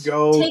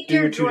go do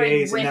your 2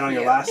 days and then on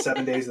your last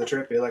 7 days of the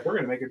trip, be like, we're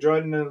going to make a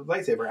droid and a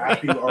lightsaber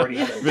after you already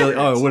had it. Really?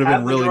 Oh, it would have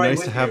been really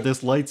nice to have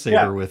this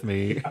lightsaber with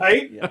me.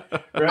 Right? Yeah.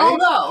 Right?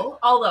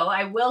 Although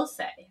I will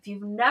say, if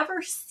you've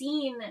never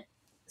seen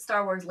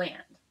Star Wars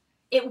Land,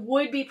 it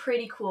would be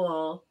pretty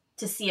cool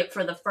to see it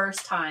for the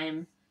first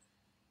time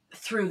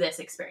through this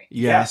experience.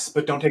 Yes,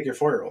 but don't take your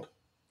 4-year-old.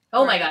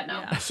 Oh my God, no.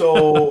 Yeah.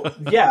 So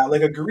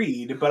like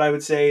agreed. But I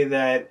would say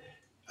that,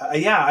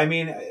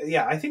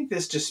 I think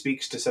this just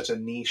speaks to such a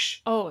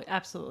niche. Oh,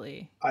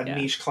 absolutely.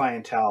 Niche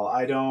clientele.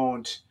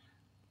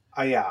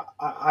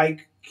 I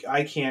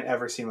can't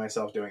ever see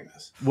myself doing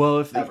this.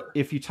 Well,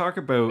 if you talk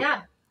about,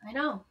 yeah, I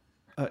know.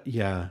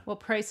 Well,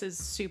 price is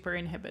super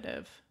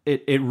inhibitive.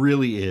 It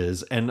really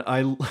is, and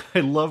I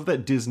love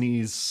that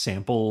Disney's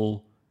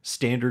sample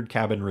standard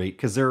cabin rate,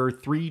 because there are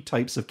 3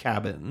 types of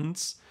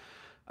cabins.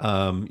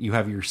 You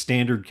have your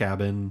standard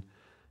cabin,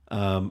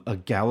 a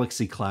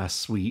Galaxy class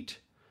suite,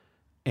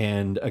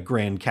 and a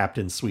Grand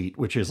Captain suite,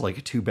 which is like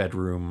a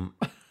 2-bedroom.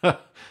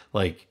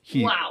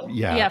 Wow.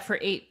 Yeah, for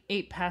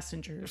eight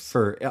passengers.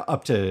 For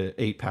up to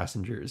 8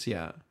 passengers,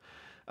 yeah.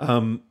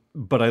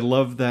 But I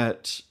love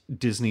that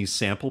Disney's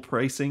sample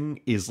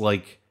pricing is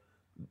like,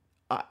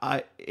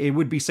 it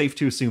would be safe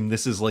to assume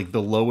this is like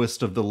the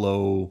lowest of the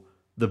low,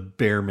 the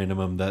bare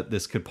minimum that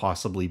this could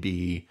possibly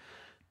be,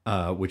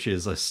 which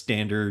is a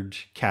standard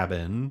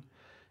cabin,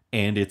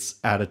 and it's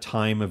at a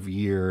time of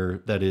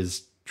year that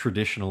is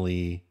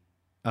traditionally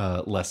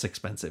less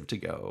expensive to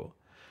go.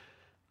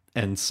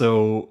 And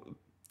so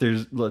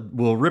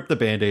we'll rip the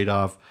Band-Aid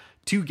off.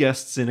 2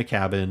 guests in a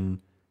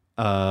cabin,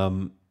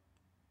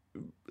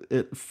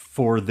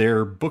 for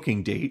their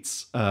booking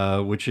dates,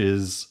 which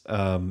is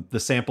the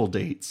sample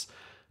dates,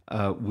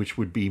 which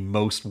would be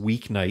most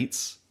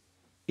weeknights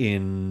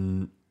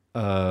in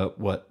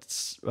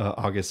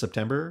August,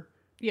 September?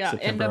 Yeah,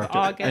 September, end of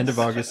August. End of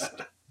August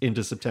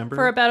into September.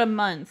 For about a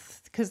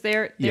month, because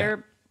their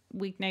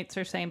weeknights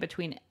are saying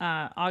between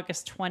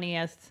August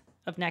 20th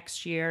of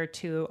next year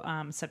to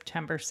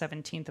September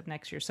 17th of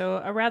next year. So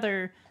a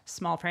rather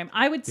small frame.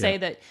 I would say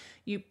that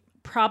you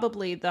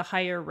probably the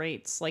higher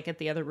rates, like at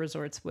the other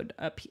resorts, would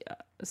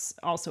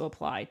also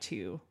apply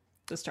to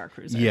the Star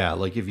Cruiser. Yeah,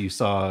 like if you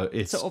saw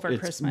it's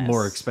Christmas,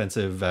 more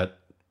expensive at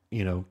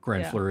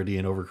Grand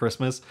Floridian over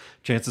Christmas,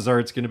 chances are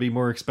it's going to be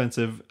more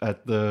expensive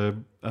at the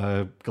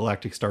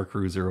Galactic Star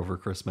Cruiser over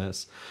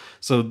Christmas.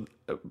 So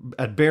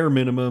at bare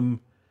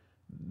minimum,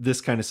 this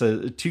kind of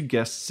says 2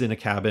 guests in a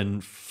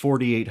cabin,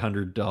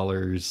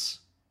 $4,800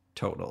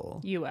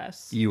 total.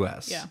 US.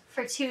 Yeah.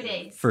 For 2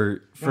 days.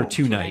 For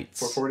 2 nights.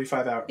 For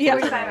 45 hours. Yeah.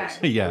 45 hours.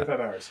 Yeah. 45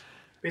 hours.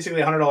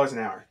 Basically $100 an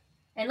hour.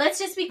 And let's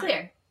just be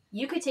clear.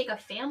 You could take a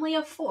family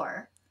of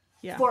 4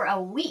 for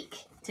a week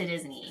to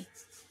Disney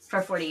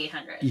for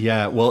 $4,800.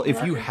 Yeah. Well,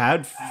 if you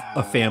had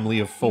a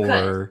family of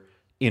 4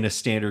 in a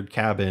standard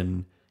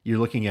cabin, you're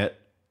looking at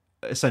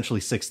essentially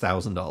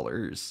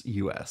 $6,000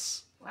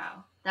 US.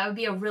 Wow. That would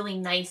be a really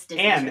nice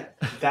Disney trip.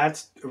 And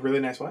that's a really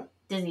nice what?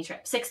 Disney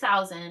trip.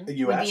 $6,000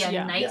 would be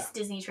a nice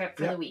Disney trip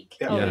for the week.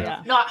 Yeah. Oh,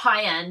 yeah. Not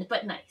high end,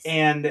 but nice.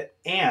 And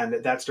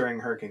that's during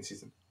hurricane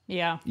season.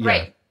 Yeah.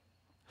 Right.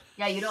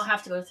 Yeah, you don't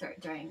have to go through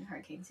it during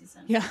hurricane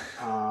season. Yeah.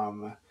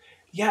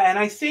 And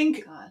I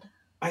think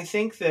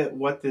that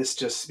what this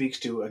just speaks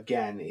to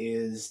again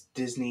is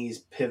Disney's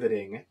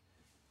pivoting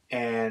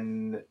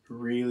and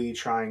really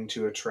trying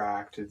to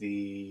attract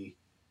the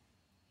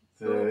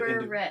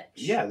uber rich.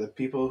 Yeah, the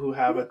people who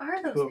have Who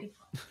are those people?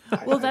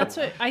 Well, that's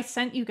what I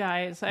sent you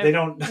guys. They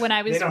don't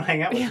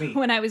hang out with me.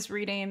 When I was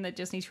reading the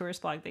Disney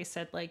Tourist blog, they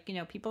said, like,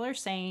 people are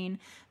saying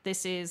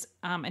this is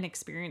an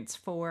experience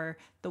for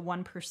the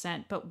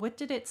 1%, but what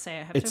did it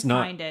say? I have to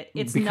find it.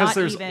 It's because not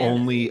there's even,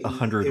 only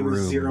 100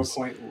 rooms.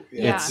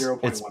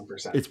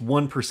 0.1%. It's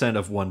 1%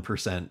 of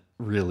 1%,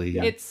 really.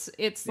 Yeah.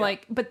 It's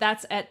like, but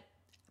that's at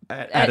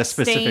a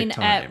specific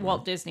time at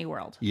Walt Disney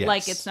World. Yes.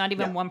 Like, it's not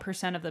even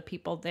 1% of the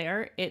people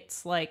there.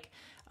 It's like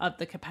of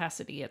the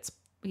capacity. It's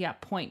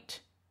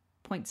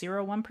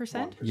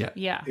 0.01%.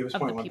 Yeah, it was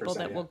of the people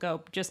that will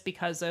go, just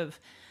because of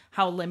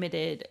how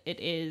limited it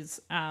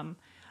is. And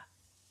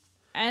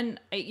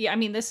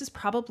this is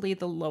probably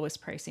the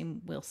lowest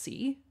pricing we'll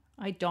see.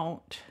 I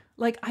don't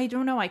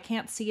know. I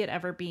can't see it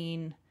ever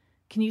being.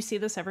 Can you see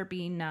this ever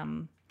being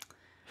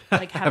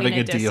like having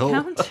a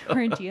discount deal?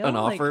 Or a deal, an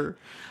offer?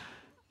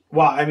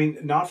 Well,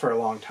 not for a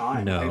long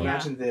time. No. I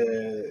imagine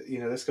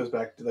this goes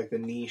back to like the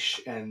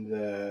niche and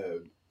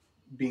the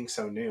being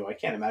so new. I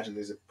can't imagine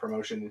there's a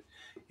promotion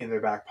in their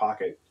back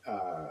pocket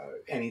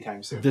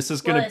anytime soon. This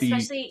is going to be,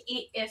 especially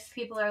if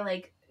people are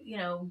like,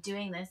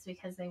 doing this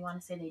because they want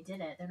to say they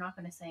did it. They're not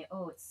going to say,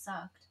 "Oh, it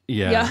sucked."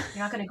 Yeah.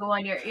 You're not going to go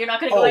on your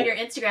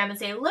Instagram and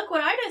say, "Look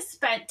what I just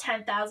spent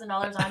 $10,000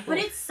 on," but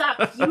it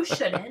sucked. You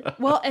shouldn't.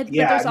 Well, but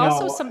there's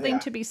also something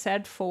to be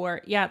said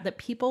for that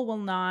people will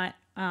not.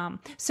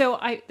 So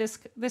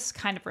this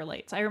kind of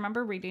relates. I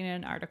remember reading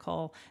an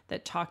article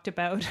that talked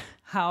about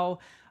how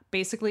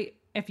basically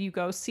if you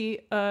go see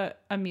a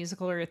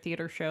musical or a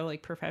theater show,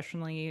 like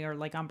professionally or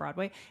like on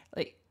Broadway,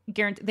 like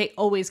guarantee they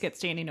always get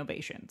standing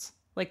ovations.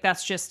 Like,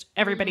 that's just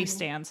everybody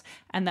stands.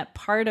 And that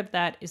part of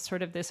that is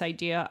sort of this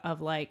idea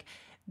of like,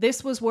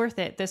 this was worth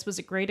it. This was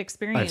a great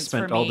experience. I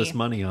spent for me. all this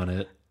money on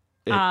it.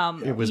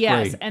 It was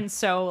great. And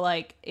so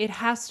like, it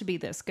has to be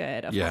this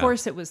good. Of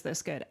course it was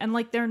this good. And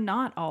like, they're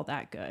not all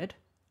that good.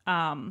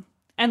 And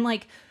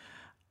like,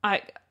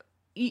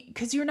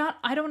 because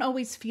I don't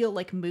always feel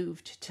like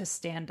moved to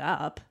stand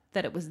up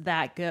that it was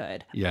that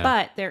good. Yeah.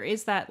 But there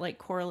is that like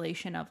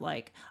correlation of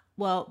like,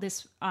 well,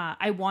 this,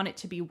 I want it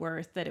to be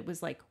worth that. It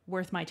was like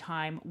worth my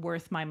time,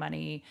 worth my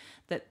money,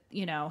 that,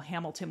 you know,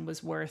 Hamilton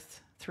was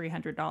worth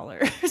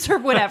 $300 or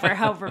whatever,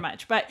 however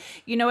much. But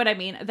you know what I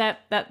mean?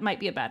 That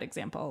might be a bad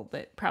example,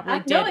 but probably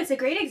did. No, it's a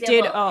great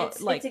example.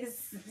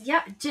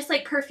 Yeah, just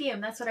like perfume.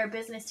 That's what our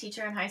business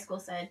teacher in high school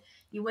said.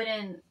 You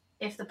wouldn't,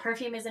 if the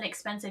perfume isn't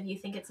expensive, you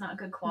think it's not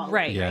good quality.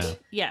 Right. Yeah. Right?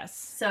 Yes.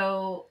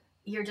 So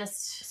you're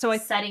just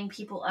setting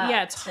people up.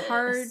 Yeah, it's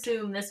hard.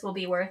 Assume this will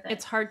be worth it.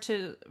 It's hard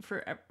to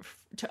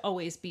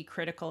always be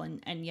critical,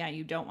 and yeah,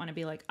 you don't want to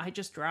be like, I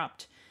just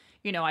dropped.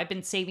 You know, I've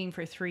been saving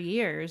for 3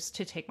 years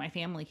to take my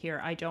family here.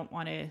 I don't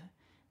want to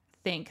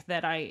think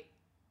that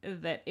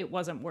it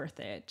wasn't worth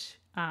it.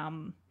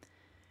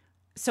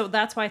 So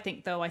that's why I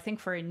think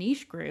for a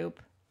niche group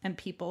and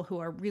people who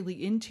are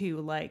really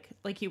into like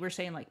you were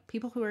saying, like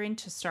people who are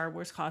into Star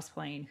Wars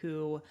cosplaying,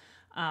 who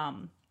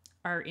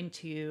are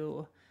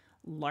into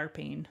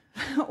LARPing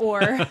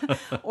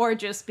or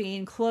just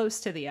being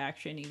close to the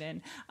action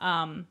even,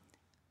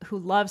 who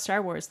love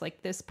Star Wars,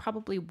 like this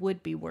probably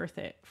would be worth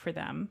it for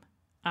them.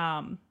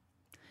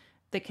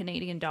 The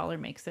Canadian dollar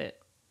makes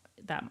it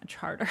that much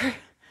harder.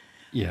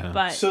 Yeah.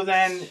 But so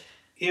then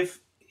if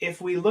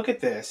we look at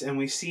this and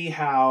we see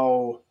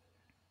how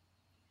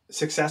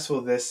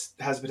successful this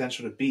has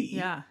potential to be.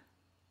 Yeah.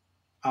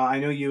 I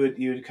know you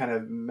would kind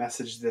of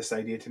message this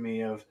idea to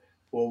me of,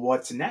 well,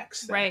 what's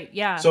next then? Right.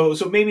 Yeah. So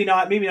maybe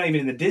not even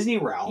in the Disney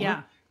realm.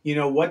 Yeah. You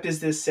know, what does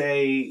this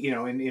say, you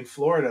know, in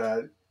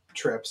Florida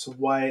trips,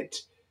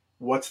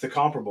 what's the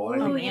comparable?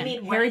 Oh, you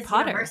mean Harry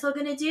Potter? Universal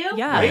going to do?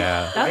 Yeah, right?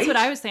 That's right? what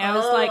I was saying. I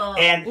was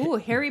like, ooh,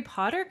 Harry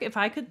Potter. If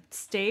I could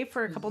stay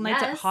for a couple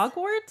nights at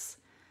Hogwarts.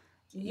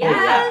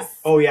 Yes.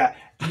 Oh yeah.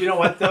 You know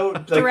what though?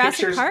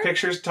 Like Park?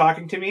 pictures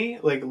talking to me,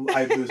 like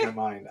I'd lose my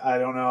mind. I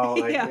don't know.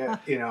 Like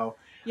you know,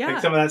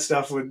 like some of that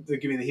stuff would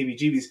give me the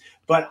heebie-jeebies.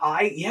 But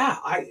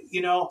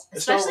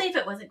especially if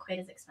it wasn't quite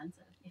as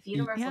expensive. If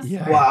Universal,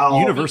 wow,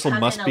 Universal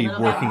must be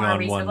working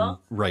on one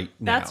right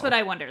now. That's what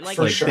I wonder. Like,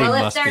 for sure.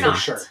 Well, if they're not, for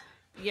sure.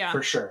 Yeah,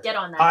 for sure. Get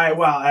on that.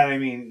 I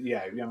mean,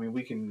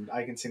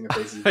 I can sing the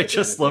praises. I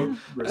just love.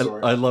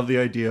 I love the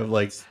idea of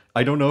like.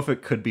 I don't know if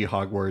it could be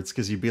Hogwarts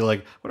because you'd be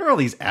like, what are all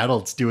these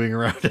adults doing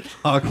around at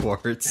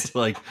Hogwarts?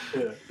 Like,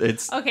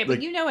 it's okay, like,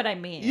 but you know what I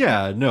mean.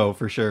 Yeah, no,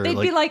 for sure. They'd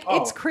be like,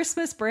 it's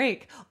Christmas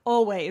break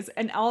always,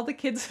 and all the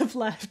kids have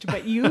left,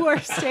 but you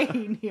are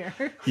staying here.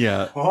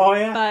 Yeah. Oh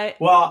yeah. But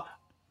well,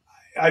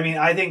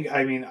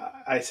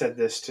 I said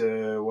this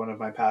to one of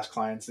my past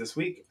clients this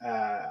week.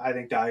 I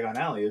think Diagon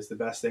Alley is the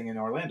best thing in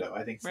Orlando.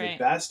 I think it's the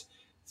best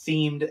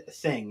themed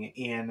thing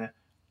in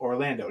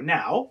Orlando.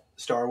 Now,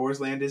 Star Wars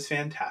Land is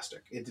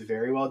fantastic. It's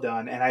very well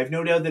done, and I have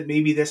no doubt that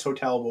maybe this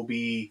hotel will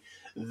be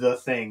the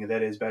thing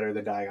that is better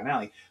than Diagon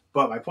Alley.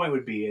 But my point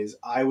would be is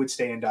I would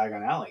stay in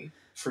Diagon Alley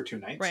for 2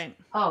 nights. Right.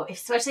 Oh,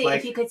 especially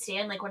if you could stay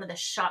in like one of the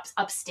shops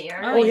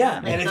upstairs. Oh yeah,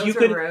 like, and if you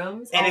could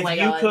rooms. And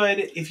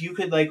if you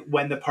could like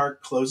when the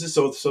park closes,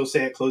 so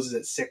say it closes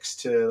at 6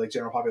 to like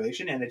general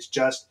population, and it's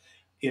just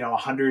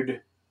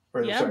 100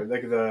 or sorry,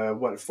 like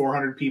the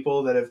 400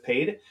 people that have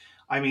paid.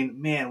 I mean,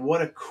 man,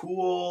 what a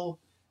cool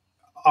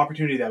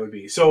opportunity that would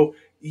be. So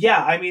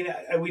yeah, I mean,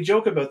 we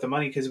joke about the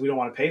money because we don't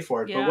want to pay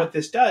for it, but what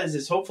this does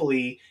is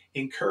hopefully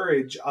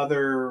encourage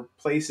other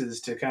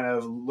places to kind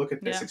of look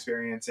at this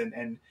experience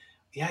and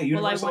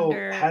Universal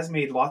has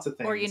made lots of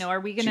things. Or are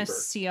we going to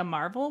see a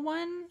Marvel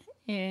one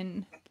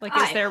in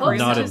is there room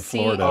not to in see?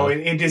 Florida? Oh,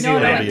 in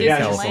Disneyland, in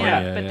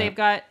Disneyland, but they've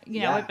got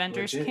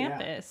Avengers legit,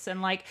 Campus,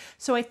 and like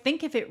so. I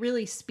think if it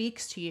really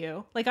speaks to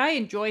you, like I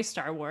enjoy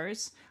Star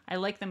Wars, I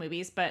like the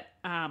movies, but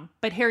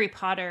Harry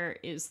Potter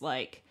is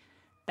like.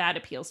 That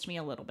appeals to me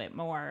a little bit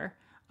more.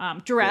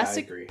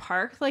 Jurassic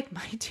Park, like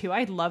mine too.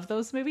 I love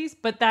those movies,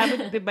 but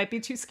it might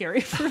be too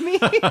scary for me.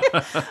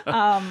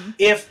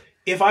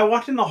 If I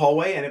walked in the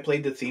hallway and it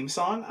played the theme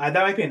song, that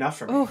might be enough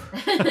for me.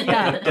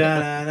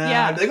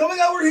 Yeah. I'd be like, oh my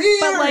god, we're here!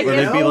 But like,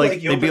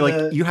 they'd be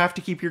like, you have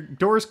to keep your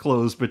doors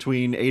closed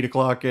between 8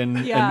 o'clock and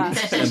 3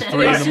 in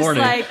the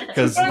morning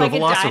because the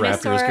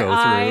velociraptors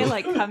go through.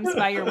 Like comes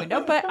by your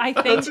window. But I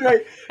think that's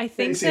right. I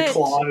think you see a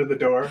claw under the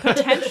door.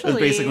 Potentially,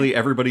 basically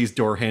everybody's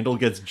door handle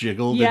gets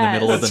jiggled in the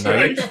middle of the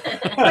night.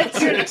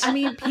 But I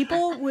mean,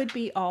 people would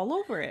be all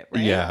over it,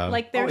 right? Yeah.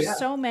 Like there's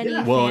so many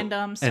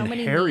fandoms, so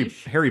many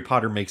Harry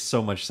Potter makes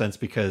so much sense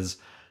because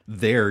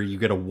there you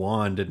get a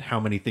wand and how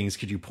many things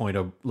could you point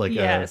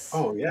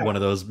one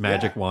of those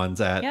magic wands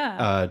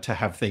at to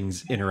have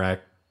things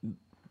interact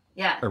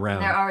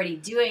around. They're already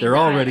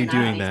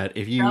doing that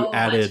if you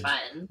added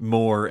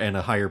more and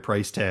a higher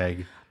price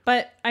tag.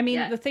 But I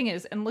mean the thing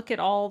is, and look at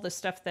all the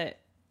stuff that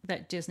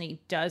Disney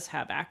does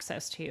have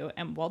access to,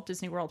 and Walt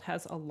Disney World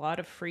has a lot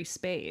of free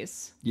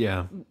space.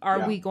 Yeah.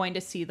 Are we going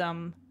to see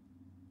them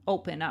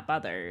open up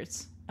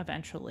others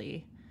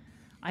eventually?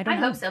 I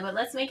hope so, but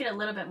let's make it a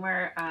little bit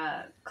more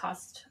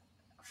cost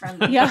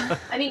friendly. Yeah.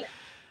 I mean,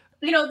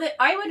 You know, that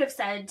I would have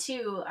said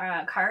too,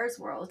 Cars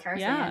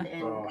Land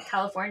in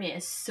California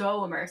is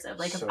so immersive.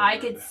 Like, if I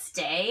could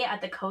stay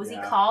at the Cozy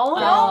Call,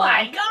 oh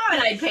my God,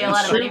 I'd pay a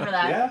lot of money for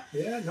that.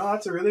 Yeah, no,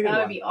 that's a really good one.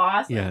 That would be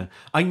awesome. Yeah,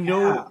 I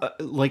know,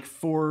 like,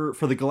 for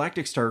the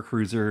Galactic Star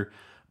Cruiser,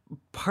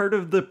 part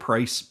of the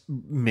price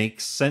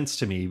makes sense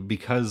to me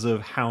because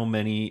of how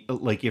many,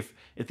 like, if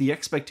the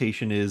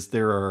expectation is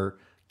there are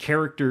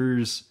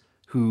characters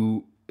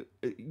who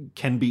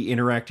can be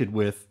interacted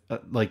with,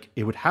 like,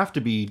 it would have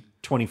to be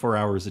 24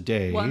 hours a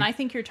day. Well, and I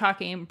think you're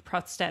talking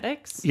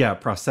prosthetics. Yeah,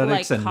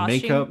 prosthetics, like, and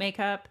costume,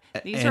 makeup.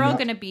 These are all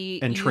going to be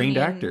and trained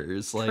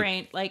actors.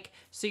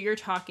 So you're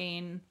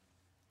talking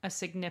a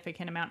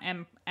significant amount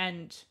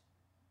and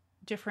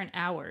different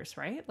hours,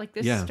 right? Like,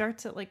 this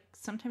starts at, like,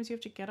 sometimes you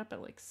have to get up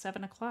at like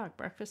 7:00.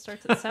 Breakfast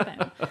starts at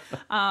 7.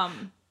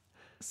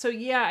 So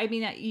yeah, I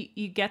mean,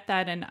 you get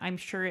that, and I'm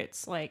sure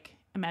it's like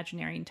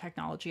Imagineering and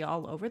technology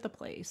all over the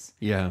place.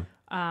 Yeah.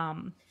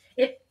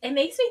 It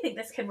makes me think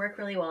this could work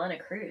really well on a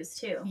cruise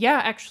too. Yeah,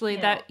 actually,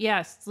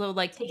 so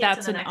like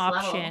that's an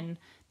option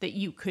that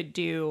you could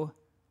do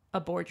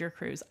aboard your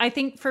cruise. I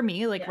think for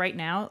me, like right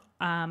now,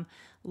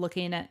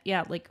 looking at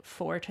like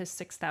 $4,000 to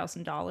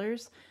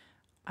 $6,000,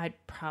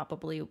 I'd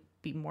probably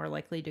be more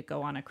likely to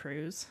go on a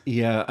cruise.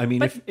 Yeah, I mean,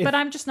 but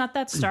I'm just not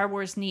that Star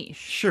Wars niche.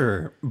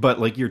 Sure, but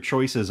like your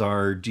choices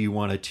are: do you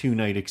want a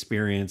 2-night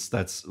experience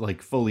that's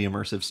like fully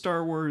immersive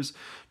Star Wars?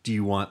 Do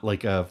you want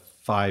like a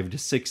 5 to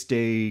 6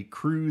 day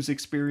cruise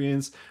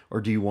experience,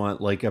 or do you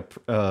want like a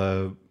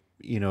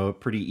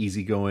pretty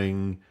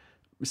easygoing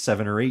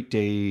 7 or 8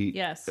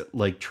 day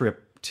like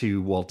trip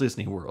to Walt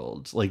Disney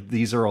World? Like,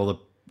 these are all the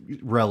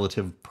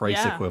relative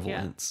price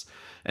equivalents,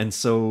 and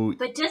so.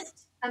 But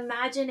just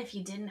imagine if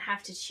you didn't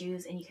have to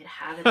choose and you could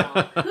have it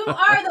all. Who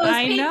are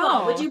those people?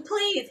 Know. Would you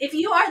please, if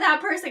you are that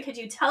person, could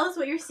you tell us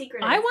what your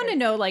secret is? I want to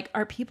know, like,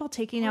 are people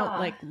taking out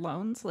like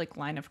loans, like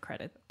line of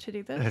credit to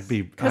do this? That'd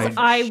be, because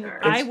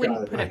I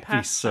wouldn't put it past.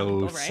 I'd be so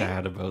people, right?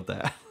 sad about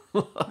that.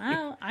 Well,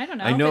 I don't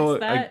know. I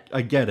know,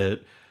 I get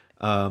it,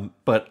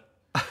 but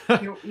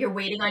you're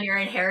waiting on your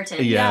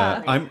inheritance.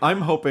 Yeah,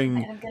 I'm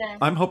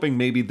hoping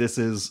maybe this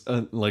is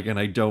like, and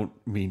I don't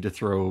mean to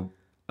throw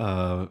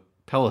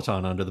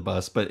Peloton under the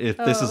bus, but if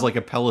this is like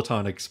a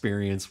Peloton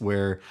experience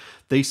where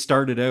they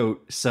started out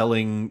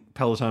selling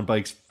Peloton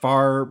bikes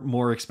far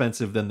more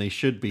expensive than they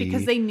should be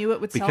because they knew it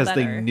would sell better. Because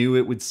they knew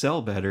it would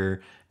sell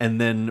better,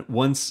 and then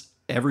once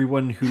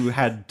everyone who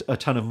had a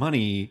ton of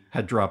money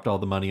had dropped all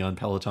the money on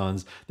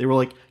Pelotons, they were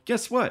like,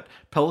 guess what?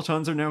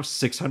 Pelotons are now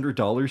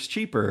 $600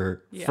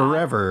 cheaper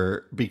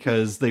forever,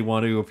 because they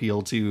want to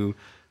appeal to,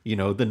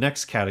 the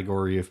next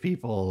category of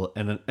people.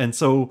 And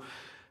so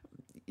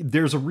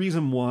there's a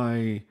reason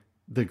why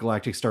the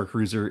Galactic Star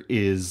Cruiser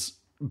is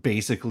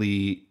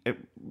basically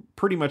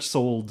pretty much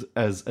sold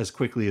as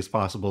quickly as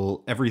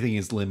possible. Everything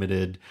is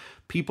limited.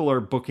 People are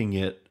booking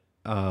it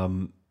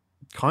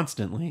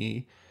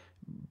constantly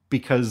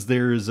because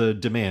there's a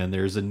demand,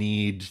 there's a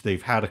need.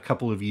 They've had a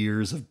couple of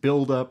years of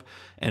buildup,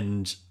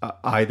 and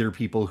either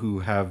people who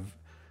have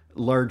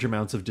large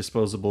amounts of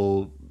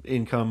disposable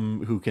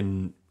income who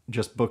can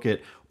just book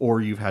it,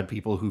 or you've had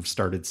people who've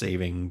started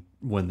saving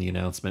when the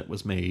announcement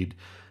was made.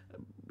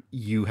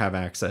 You have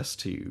access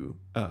to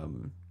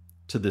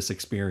this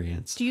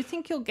experience. Do you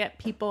think you'll get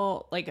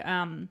people like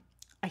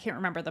I can't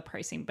remember the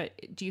pricing, but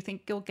do you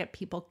think you'll get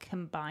people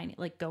combine,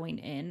 like, going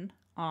in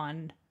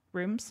on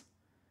rooms?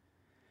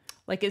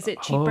 Like, is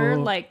it cheaper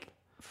like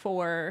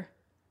for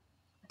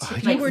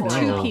you were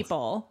 2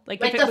 people? Like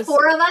if it the was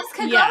 4 of us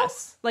could go?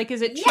 Like,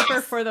 is it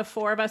cheaper for the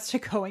 4 of us to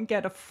go and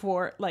get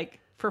for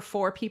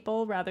 4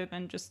 people rather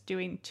than just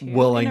doing 2?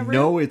 Well, I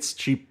know it's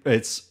cheap.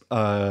 It's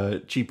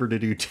cheaper to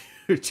do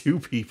 2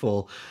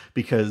 people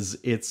because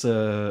it's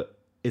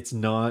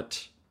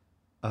not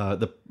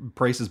the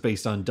price is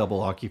based on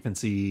double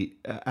occupancy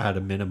at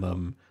a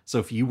minimum. So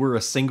if you were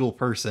a single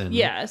person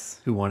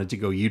who wanted to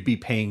go, you'd be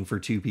paying for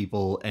 2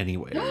 people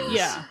anyways.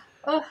 Yeah.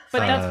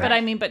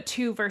 But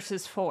 2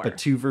 versus 4. But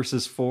 2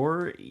 versus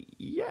 4,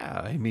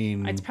 yeah. I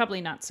mean, it's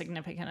probably not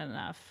significant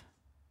enough.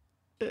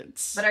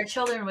 But our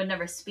children would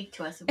never speak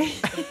to us.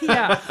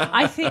 Yeah,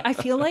 I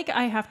feel like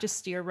I have to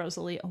steer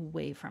Rosalie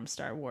away from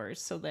Star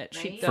Wars so that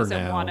she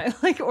doesn't want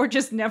to, or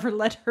just never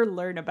let her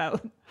learn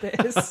about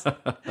this.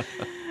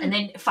 And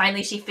then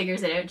finally she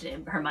figures it out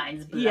and her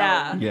mind's blown.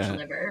 Yeah. She'll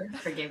never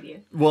forgive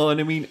you. Well,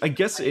 and I mean, I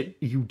guess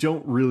you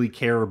don't really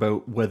care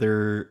about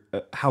whether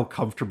how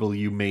comfortable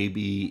you may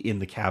be in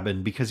the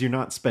cabin because you're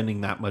not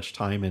spending that much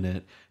time in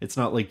it. It's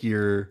not like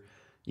you're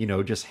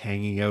just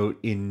hanging out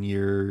in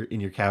your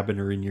cabin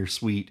or in your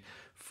suite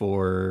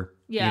for,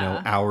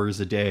 hours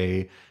a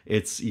day.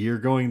 You're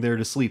going there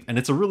to sleep, and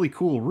it's a really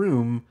cool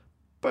room,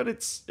 but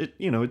it's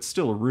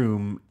still a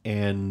room.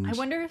 And I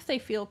wonder if they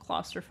feel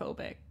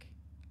claustrophobic.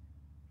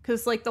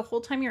 Cause like the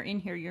whole time you're in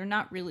here, you're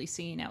not really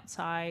seeing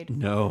outside.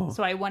 No.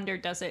 So I wonder,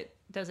 does it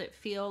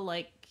feel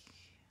like,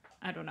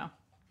 I don't know.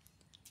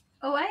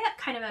 Oh, I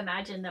kind of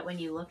imagined that when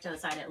you looked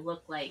outside, it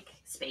looked like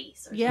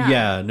space. Or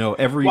Yeah. No.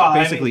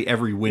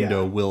 Every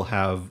window will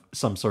have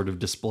some sort of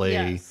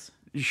display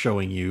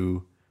showing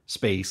you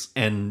space,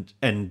 and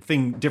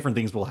different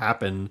things will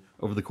happen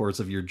over the course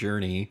of your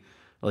journey.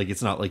 Like,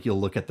 it's not like you'll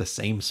look at the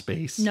same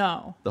space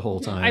the whole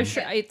time. I'm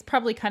sure it's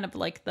probably kind of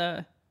like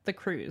the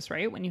cruise,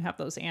 right? When you have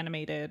those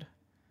animated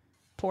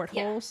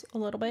portholes a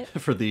little bit.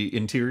 For the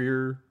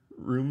interior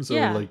rooms,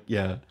 or like,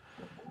 Yeah,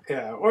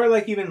 or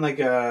like even like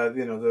the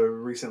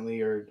recently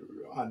or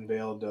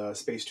unveiled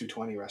Space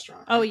 220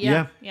 restaurant. Oh,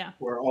 yeah.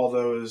 Where all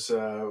those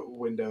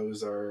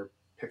windows are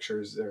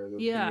pictures or the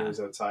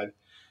videos outside.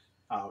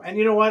 And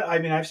you know what? I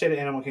mean, I've stayed at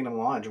Animal Kingdom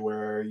Lodge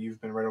where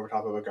you've been right over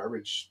top of a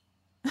garbage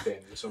bin,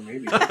 so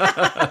maybe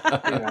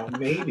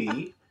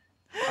maybe.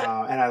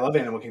 And I love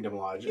Animal Kingdom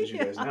Lodge, as you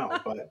guys know,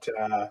 but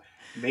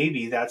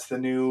maybe that's the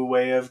new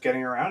way of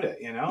getting around it.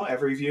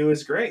 Every view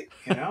is great.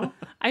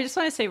 I just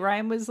want to say,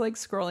 Ryan was like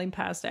scrolling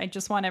past. I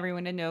just want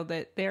everyone to know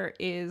that there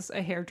is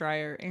a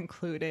hairdryer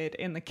included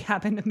in the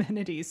cabin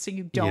amenities, so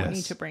you don't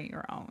need to bring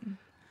your own.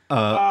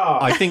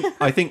 I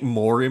think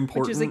more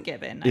important Which is a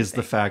given, is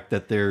the fact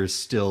that there's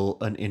still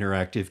an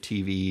interactive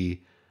TV.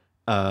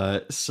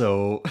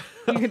 So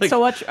you can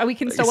still watch. We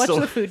can still watch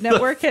the Food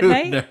Network at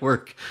night.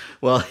 Network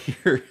while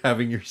you're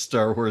having your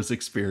Star Wars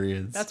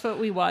experience. That's what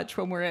we watch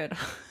when we're at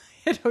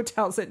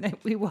hotels at night.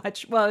 We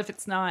watch. Well,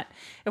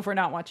 if we're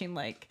not watching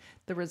like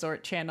the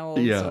resort channels,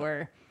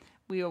 or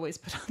we always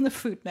put on the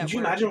Food Network. Could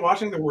you imagine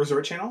watching the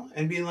resort channel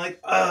and being like,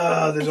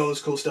 there's all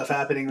this cool stuff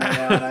happening right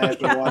now, and I have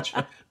to watch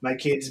my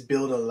kids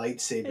build a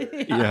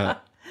lightsaber. Yeah.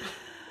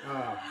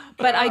 Oh,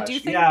 but I do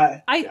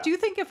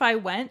think if I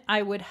went,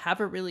 I would have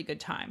a really good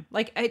time.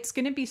 Like, it's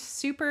going to be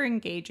super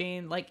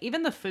engaging. Like,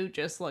 even the food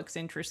just looks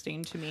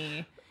interesting to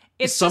me.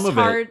 It's just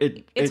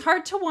hard. It's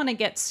hard to want to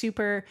get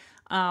super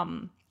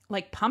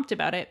like pumped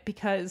about it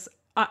because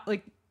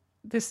like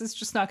this is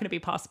just not going to be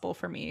possible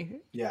for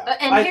me. Yeah.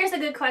 And here's a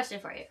good question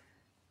for you.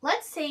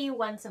 Let's say you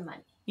won some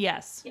money.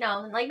 Yes.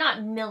 Like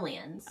not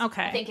millions.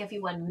 Okay. I think if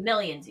you won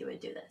millions, you would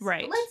do this.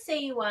 Right. But let's say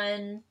you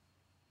won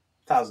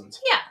thousands.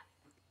 Yeah.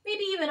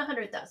 Maybe even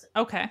 100,000.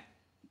 Okay.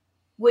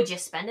 Would you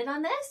spend it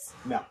on this?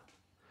 No.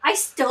 I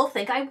still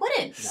think I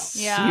wouldn't. No.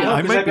 Yeah.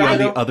 I might be on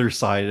the other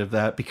side of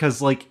that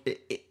because, like,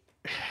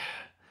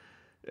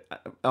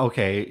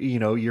 okay,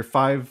 your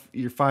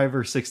 $5,000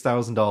 or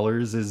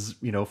 $6,000 is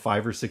 $5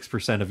 or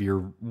 6% of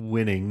your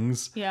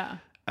winnings. Yeah.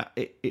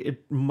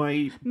 It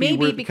might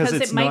maybe because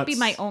it might be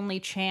my only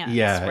chance.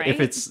 Yeah. Right?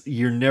 If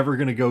you're never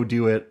gonna go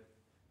do it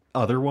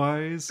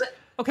otherwise.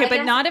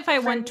 But not if I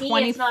won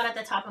 20. It's not at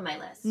the top of my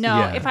list.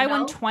 No, if I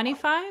won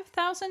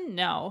 25,000,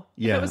 no.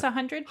 Yeah. If it was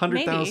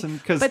 100,000,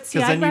 because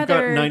then you've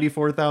got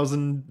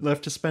 94,000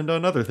 left to spend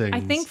on other things.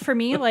 I think for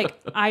me, like,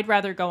 I'd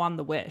rather go on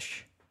the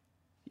Wish.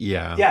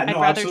 Yeah. Yeah, no,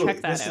 I'd rather absolutely.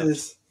 check that this out.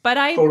 Is but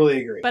I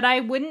totally agree. But I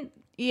wouldn't.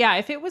 Yeah,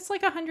 if it was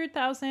like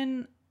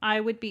 100,000, I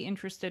would be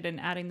interested in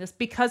adding this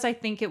because I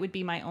think it would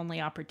be my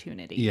only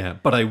opportunity. Yeah,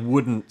 but I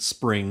wouldn't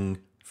spring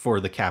for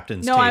the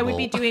captain's table. No, I would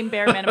be doing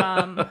bare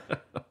minimum.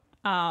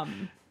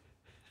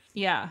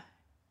 Yeah.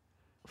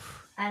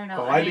 I don't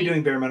know. I'd be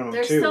doing bare minimum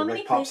too. So many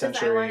like Pop places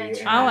Century. I want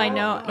to try. Oh, I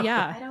know.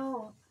 Yeah. I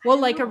don't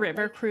Like know. a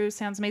river cruise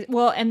sounds amazing.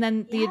 Well, and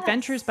then the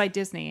Adventures by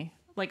Disney.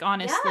 Like,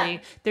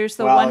 honestly, there's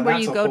the Well, one and where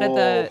that's you a go whole-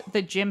 to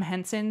the Jim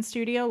Henson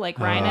studio. Like,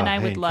 Ryan and I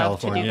would in love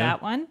to do California.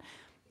 that one.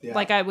 Yeah.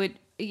 Like, I would.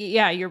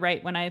 Yeah, you're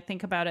right. When I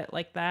think about it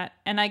like that,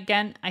 and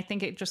again, I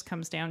think it just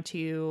comes down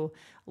to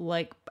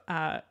like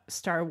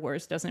Star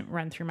Wars doesn't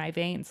run through my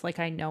veins like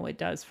I know it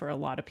does for a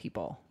lot of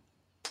people.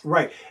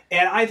 Right.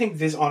 And I think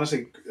this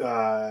honestly,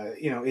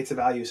 it's a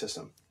value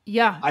system.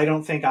 Yeah. I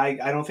don't think I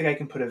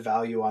can put a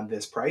value on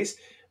this price,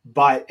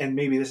 but, and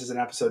maybe this is an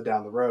episode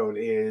down the road,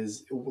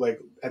 is like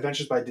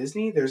Adventures by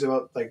Disney. There's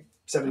about like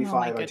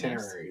 75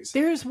 itineraries.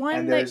 There's one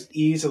and there's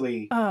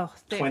easily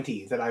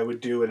 20 that I would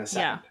do in a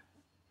second. Yeah.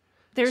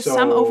 There's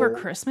some over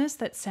Christmas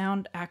that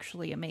sound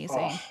actually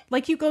amazing.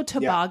 Like you go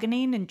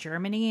tobogganing in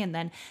Germany, and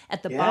then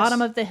at the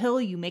bottom of the hill,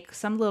 you make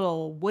some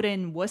little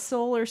wooden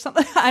whistle or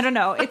something. I don't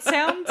know. It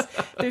sounds.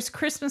 There's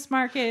Christmas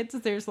markets.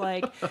 There's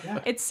like.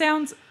 It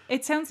sounds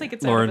like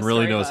it's. Lauren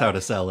really knows how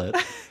to sell it.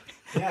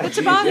 Yeah, the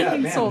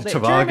toboggan sold it.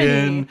 Toboggan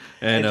Germany.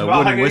 and a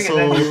wooden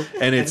whistle,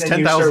 and it's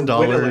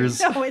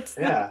 $10,000. No, it's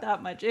not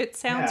that much. It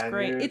sounds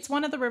great. It's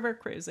one of the river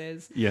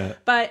cruises. Yeah,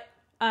 but.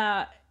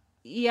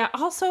 Yeah,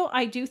 also,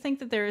 I do think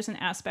that there is an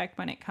aspect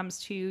when it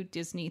comes to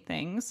Disney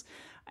things,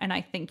 and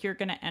I think you're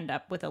going to end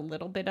up with a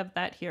little bit of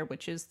that here,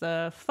 which is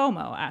the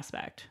FOMO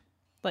aspect,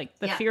 like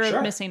the fear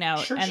of missing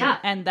out,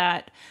 and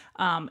that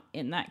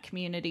in that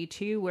community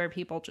too, where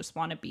people just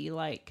want to be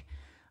like,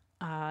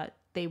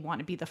 they want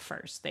to be the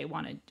first, they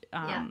want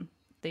to,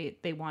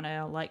 they want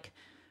to like.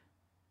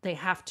 They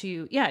have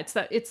to,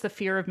 it's the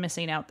fear of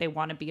missing out. They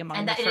want to be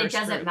among the first. And it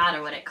doesn't group.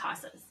 matter what it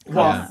costs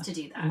us to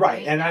do that.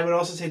 Right. And I would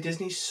also say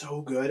Disney's so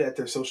good at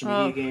their social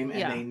media game,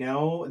 and they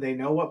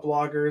know what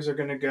bloggers are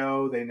going to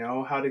go. They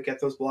know how to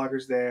get those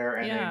bloggers there,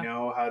 and they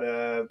know how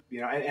to,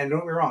 and don't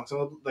get me wrong.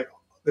 So like,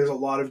 there's a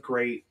lot of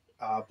great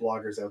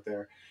bloggers out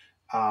there.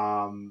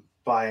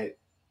 But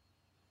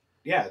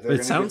yeah,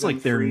 it sounds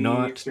like they're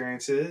not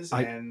experiences,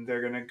 and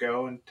they're going to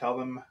go and tell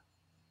them.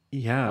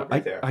 Yeah.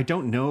 I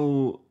don't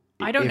know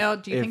I don't know.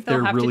 Do you think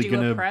they'll have really to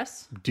do a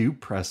press? Do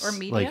press or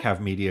media? Like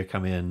have media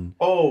come in?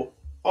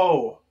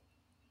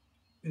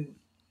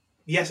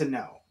 Yes and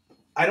no.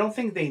 I don't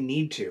think they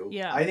need to.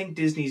 Yeah. I think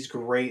Disney's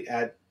great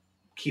at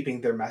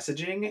keeping their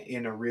messaging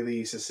in a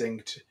really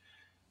succinct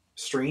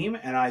stream,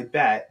 and I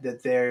bet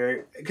that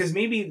they're because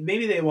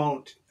maybe they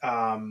won't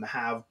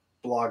have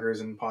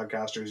bloggers and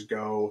podcasters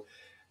go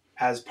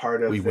as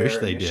part of their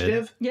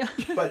initiative. Yeah.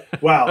 But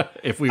wow,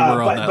 if we were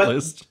on that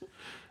list.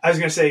 I was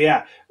gonna say,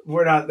 yeah,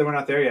 we're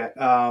not there yet.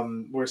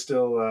 We're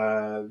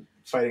still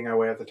fighting our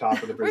way at the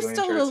top of the Brazilian We're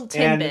still shirts. little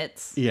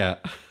tidbits. Yeah.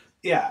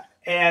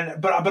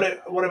 But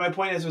my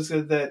point was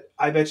that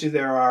I bet you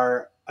there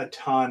are a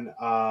ton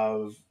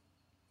of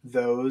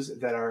those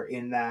that are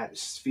in that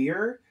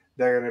sphere.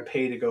 They're going to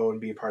pay to go and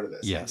be a part of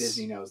this. Yes. And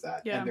Disney knows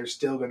that. Yeah. And they're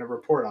still going to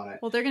report on it.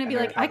 Well, they're going to be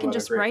like, I can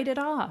just write it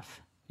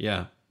off.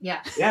 Yeah.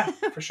 Yeah. Yeah,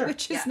 for sure.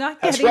 Which is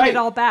not getting it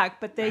all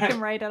back, but they can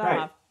write it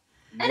off.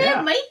 And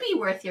it might be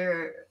worth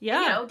your,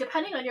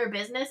 depending on your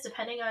business,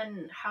 depending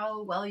on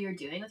how well you're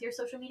doing with your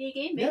social media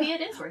game, maybe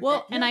it is worth it.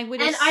 Well, and I would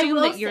assume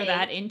that you're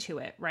that into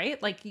it, right?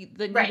 Like, you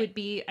would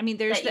be, I mean,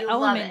 there's the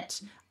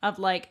element of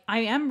like, I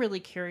am really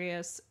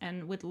curious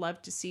and would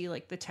love to see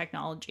like the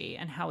technology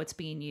and how it's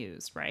being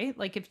used, right?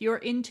 Like, if you're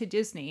into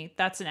Disney,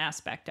 that's an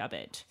aspect of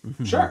it.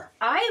 Mm-hmm. Sure.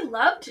 I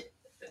loved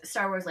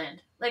Star Wars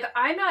Land. Like,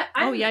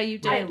 you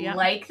did. I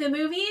like the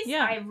movies.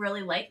 Yeah. I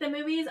really like the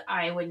movies.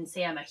 I wouldn't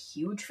say I'm a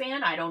huge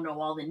fan. I don't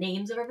know all the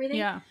names of everything.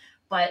 Yeah.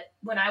 But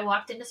when I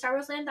walked into Star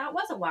Wars Land, that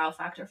was a wow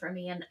factor for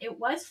me. And it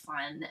was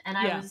fun. And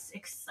I was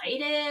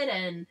excited.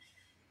 And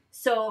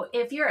so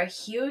if you're a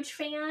huge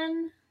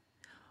fan,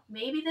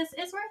 maybe this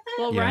is worth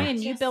it. Well,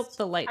 Ryan, you built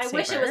the lightsaber. I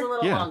wish it was a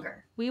little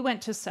longer. We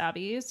went to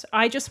Savvy's.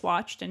 I just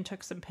watched and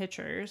took some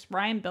pictures.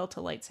 Ryan built a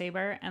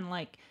lightsaber and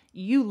like,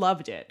 you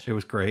loved it. It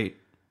was great.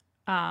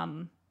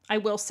 I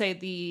will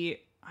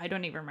say I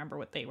don't even remember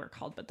what they were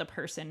called, but the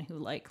person who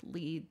like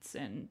leads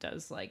and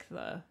does like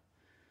the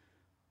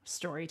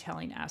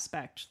storytelling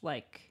aspect,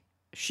 like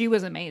she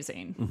was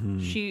amazing. Mm-hmm.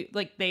 She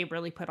like, they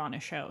really put on a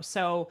show.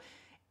 So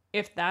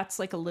if that's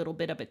like a little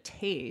bit of a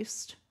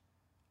taste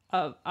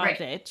of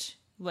it,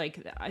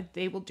 like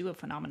they will do a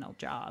phenomenal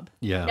job.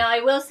 Yeah. Now I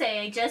will say,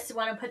 I just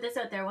want to put this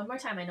out there one more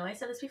time. I know I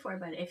said this before,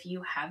 but if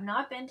you have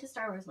not been to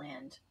Star Wars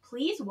Land,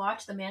 please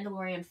watch The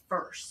Mandalorian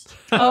first.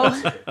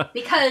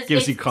 Because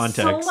gives it's you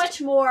context. So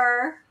much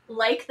more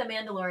like the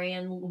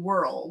Mandalorian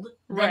world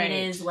than it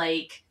is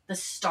like the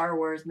Star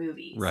Wars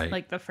movies. Right.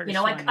 Like the first. You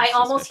know, like I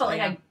almost felt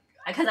like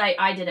because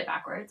I did it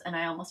backwards, and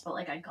I almost felt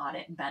like I got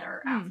it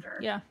better after.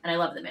 Yeah. And I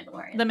love The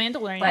Mandalorian. The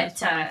Mandalorian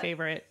is one of my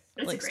favorite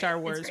like Star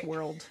Wars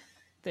world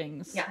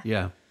things. Yeah.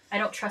 Yeah. I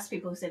don't trust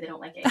people who say they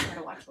don't like it. You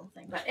gotta watch the whole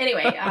thing. But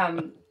anyway,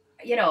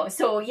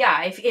 so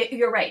yeah, if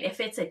you're right, if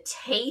it's a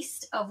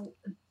taste of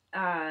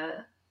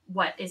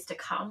what is to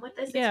come with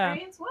this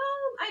experience, well,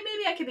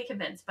 maybe I could be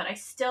convinced. But I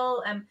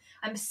still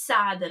I'm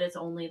sad that it's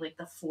only like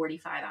the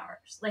 45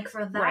 hours. Like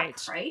for that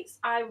price,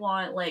 I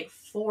want like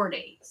 4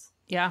 days.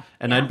 Yeah.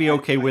 And I'd be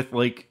okay with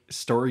like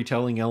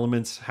storytelling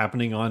elements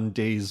happening on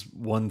days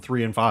 1,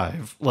 3, and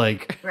 5.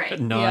 Like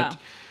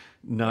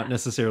not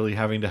necessarily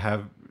having to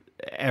have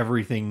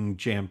everything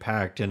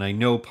jam-packed. And I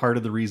know part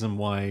of the reason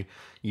why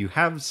you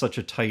have such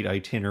a tight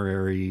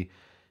itinerary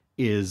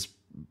is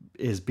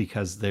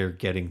because they're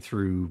getting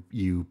through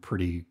you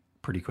pretty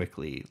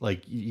quickly.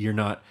 Like you're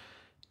not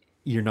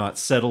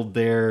settled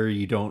there.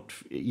 You don't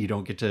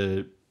get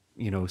to,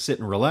 sit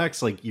and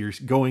relax. Like you're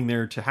going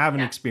there to have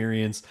an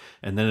experience,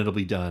 and then it'll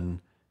be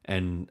done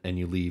and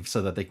you leave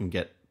so that they can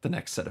get the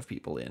next set of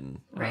people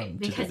in. Right.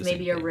 Because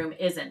maybe your room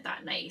isn't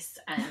that nice.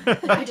 And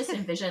I just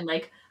envision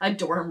like a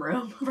dorm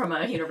room from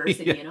a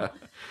university,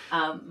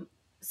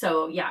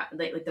 So yeah,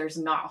 like there's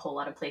not a whole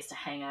lot of place to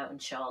hang out and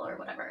chill or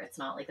whatever. It's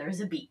not like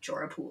there's a beach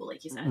or a pool,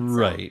 like you said. So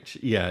right.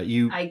 Yeah.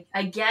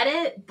 I get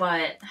it,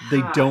 but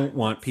they don't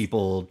want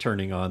people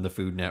turning on the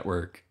Food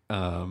Network.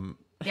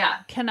 Yeah.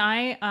 Can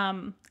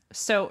I,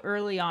 so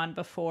early on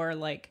before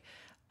like,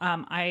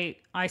 I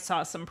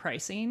saw some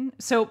pricing.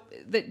 So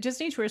the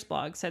Disney Tourist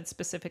blog said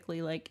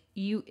specifically, like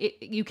you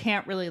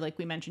can't really, like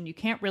we mentioned, you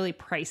can't really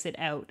price it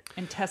out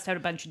and test out a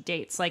bunch of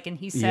dates. Like, and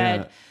he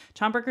said,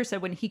 Tom Brooker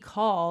said when he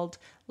called,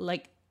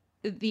 like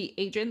the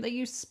agent that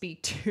you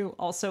speak to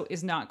also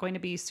is not going to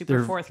be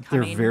super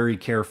forthcoming. They're very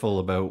careful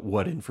about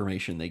what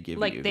information they give you.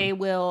 Like they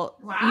will,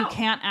 you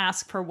can't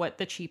ask for what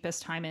the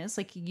cheapest time is.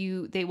 Like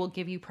they will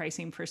give you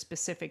pricing for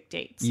specific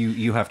dates.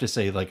 You have to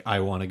say like, I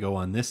want to go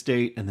on this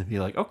date, and then be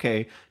like,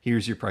 okay,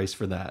 here's your price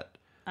for that.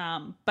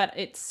 But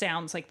it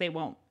sounds like they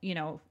won't,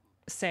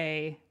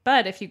 say,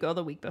 but if you go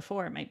the week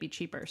before, it might be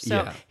cheaper.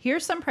 So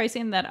here's some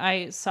pricing that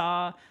I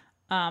saw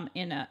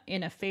in a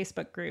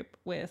Facebook group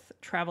with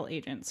travel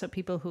agents, so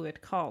people who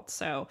had called.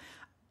 So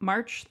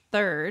March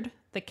 3rd,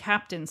 the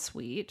Captain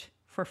Suite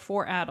for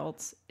 4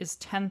 adults is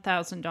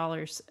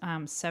 $10,000,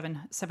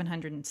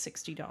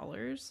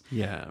 $760.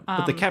 Yeah,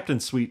 but the Captain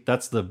Suite,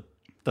 that's the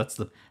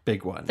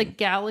big one. The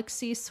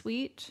Galaxy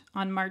Suite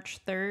on March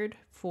 3rd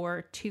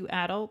for 2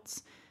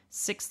 adults,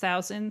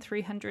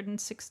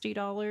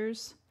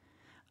 $6,360.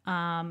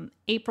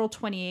 April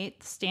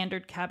 28th,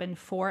 standard cabin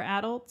for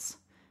adults,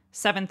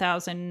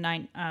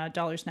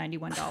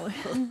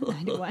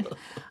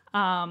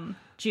 $7,091.91.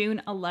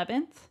 June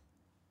 11th,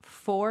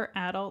 4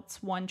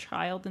 adults, 1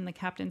 child in the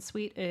captain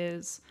suite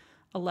is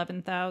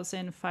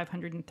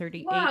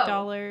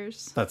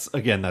 $11,538.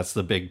 That's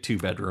the big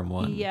 2-bedroom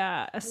one.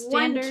 Yeah, a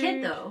standard 1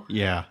 kid though.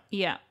 Yeah.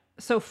 Yeah.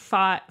 So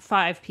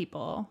five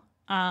people.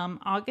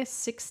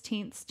 August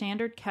 16th,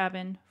 standard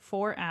cabin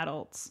for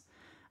adults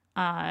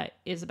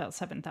is about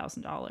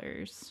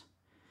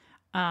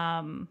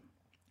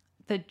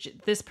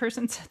 $7,000. This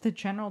person said the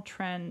general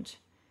trend.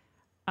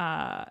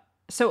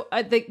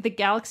 The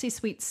Galaxy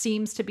Suite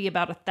seems to be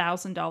about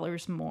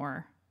 $1,000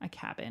 more a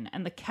cabin,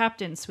 and the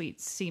Captain Suite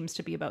seems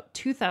to be about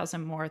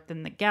 $2,000 more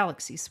than the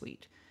Galaxy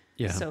Suite.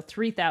 Yeah. So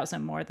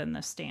 $3,000 more than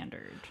the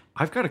standard.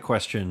 I've got a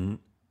question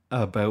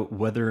about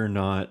whether or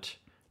not,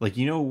 like,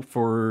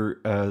 for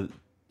a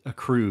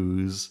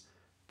cruise,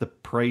 the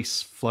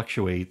price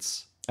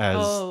fluctuates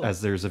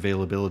as there's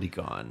availability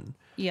gone.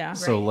 Yeah.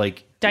 So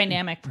like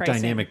dynamic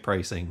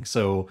pricing.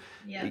 So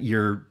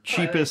your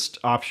cheapest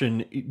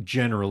option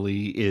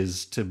generally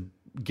is to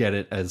get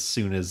it as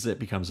soon as it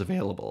becomes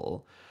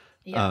available.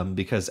 Yeah.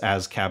 Because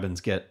as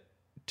cabins get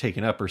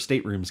taken up or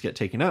staterooms get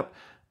taken up,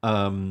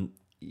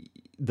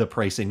 the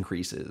price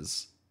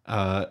increases.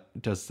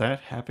 Does that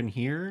happen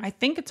here? I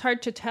think it's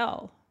hard to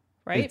tell,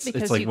 right?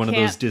 Because it's like one of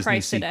those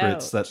Disney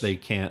secrets that they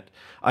can't.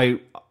 I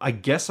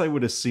guess I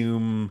would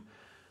assume,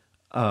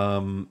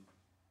 like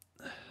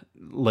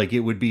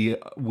it would be,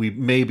 we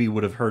maybe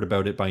would have heard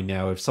about it by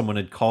now if someone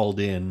had called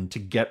in to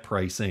get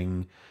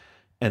pricing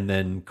and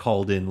then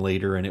called in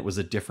later and it was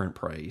a different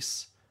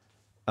price.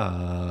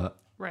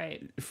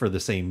 Right. For the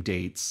same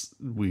dates,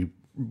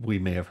 we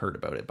may have heard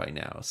about it by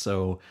now.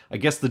 So I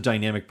guess the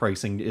dynamic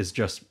pricing is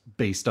just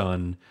based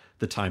on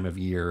the time of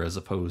year as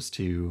opposed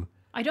to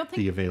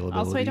the availability.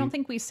 Also, I don't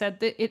think we said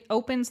that it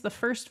opens, the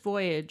first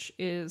voyage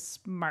is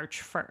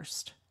March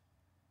 1st.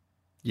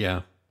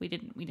 Yeah. We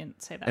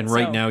didn't say that. And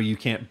right now you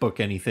can't book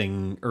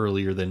anything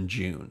earlier than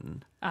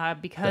June.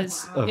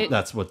 Because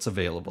that's what's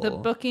available. The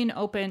booking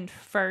opened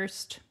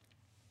first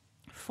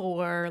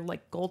for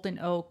like Golden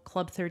Oak,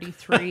 Club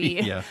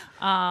 33. Yeah.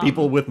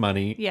 People with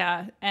money.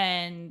 Yeah.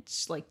 And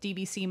like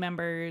DVC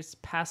members,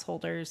 pass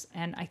holders,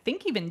 and I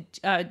think even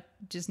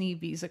Disney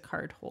Visa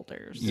card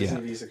holders.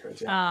 Disney Visa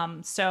cards,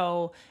 yeah.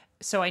 So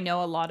I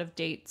know a lot of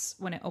dates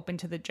when it opened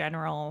to the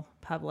general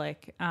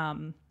public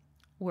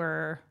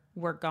were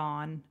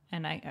gone,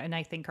 and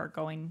I think are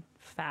going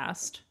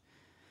fast.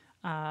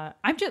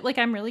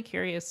 I'm really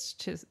curious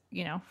to,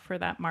 for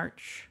that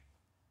March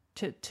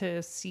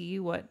to see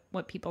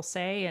what people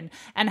say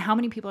and how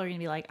many people are going to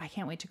be like, I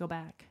can't wait to go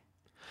back.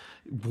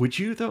 Would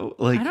you though?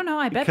 Like, I don't know.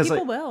 I bet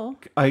people will.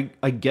 I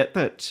get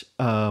that.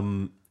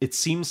 It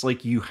seems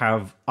like you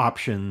have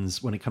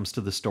options when it comes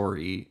to the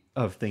story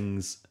of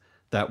things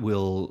that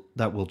will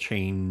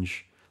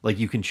change. Like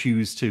you can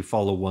choose to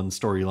follow one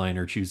storyline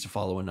or choose to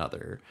follow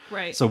another.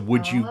 Right. So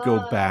would you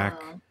go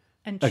back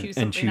and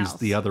choose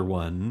the other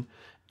one?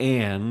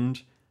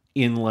 And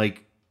in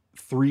like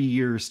 3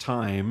 years'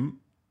 time,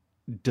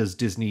 does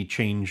Disney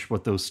change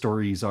what those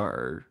stories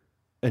are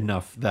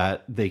enough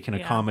that they can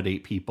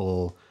accommodate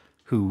people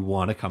who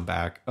want to come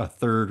back a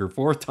third or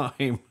fourth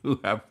time who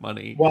have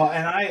money? Well,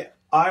 and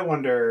I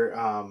wonder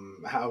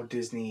how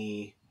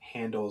Disney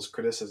handles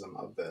criticism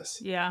of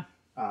this. Yeah.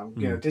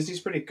 Disney's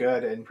pretty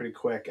good and pretty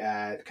quick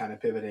at kind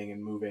of pivoting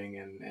and moving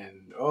and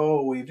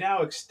we've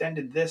now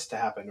extended this to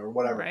happen or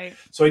whatever. Right.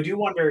 So I do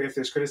wonder if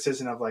there's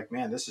criticism of like,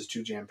 man, this is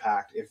too jam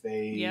packed. If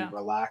they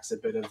relax a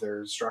bit of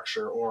their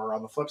structure, or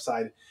on the flip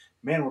side,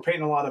 man, we're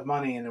paying a lot of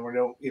money and then we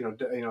don't,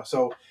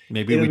 so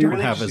maybe we don't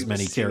have as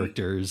many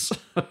characters.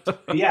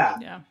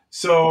 Yeah.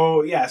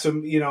 So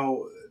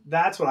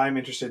that's what I'm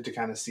interested to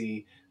kind of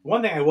see.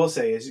 One thing I will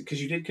say is,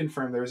 because you did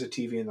confirm there was a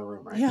TV in the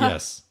room, right? Yeah.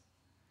 Yes.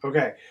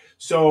 Okay,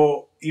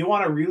 so you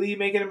want to really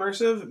make it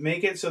immersive?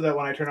 Make it so that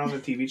when I turn on the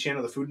TV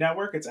channel, the Food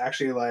Network, it's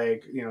actually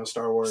like,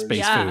 Star Wars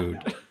space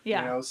food.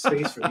 Yeah,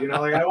 space food.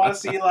 Like I want to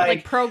see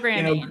like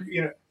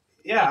programming.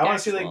 I want to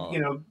see like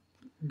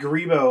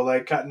Grebo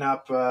like cutting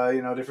up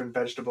different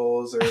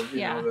vegetables, or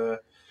the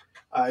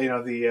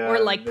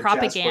or like the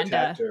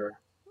propaganda.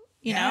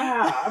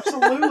 Yeah,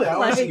 absolutely. I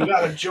want to see you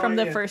got to join from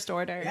the First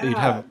Order. Yeah, you'd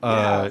have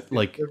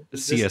like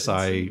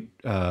CSI.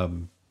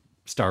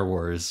 Star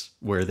Wars,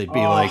 where they'd be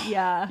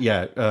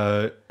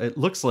it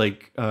looks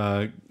like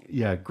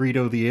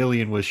Greedo the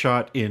alien was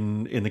shot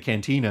in the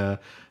cantina.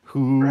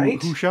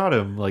 Who shot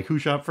him? Like, who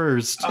shot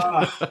first?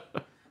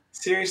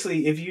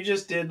 Seriously, if you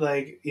just did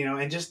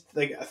and just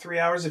like 3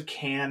 hours of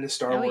canned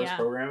Star Wars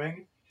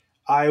programming,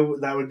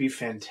 that would be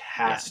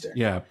fantastic.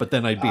 Yeah, but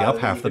then I'd be up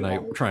half the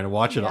night trying to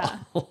watch it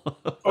all.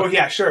 Oh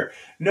yeah, sure.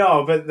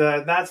 No, but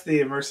that's the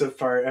immersive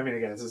part. I mean,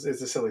 again, it's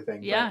a silly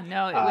thing. Yeah, but,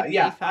 no, it would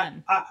be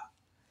fun.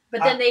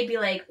 But then they'd be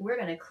like, "We're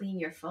gonna clean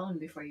your phone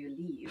before you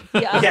leave."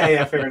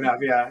 Yeah, fair enough.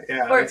 Yeah.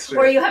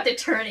 Or you have to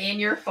turn in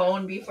your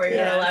phone before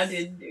you're allowed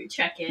to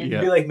check in.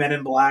 It'd be like Men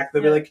in Black.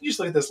 They'll be like, "Can you just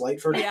look at this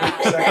light for a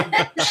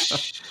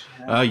second?"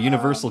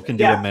 Universal can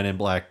do a Men in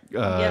Black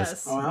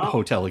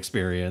hotel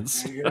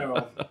experience.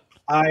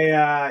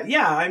 I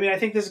mean, I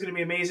think this is going to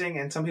be amazing,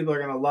 and some people are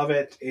going to love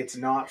it. It's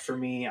not for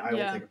me. I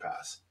will take a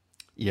pass.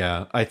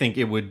 Yeah, I think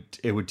it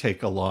would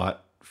take a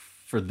lot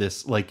for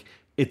this. Like,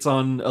 it's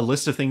on a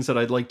list of things that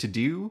I'd like to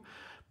do,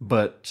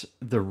 but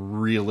the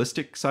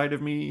realistic side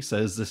of me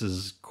says this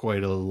is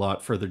quite a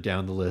lot further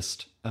down the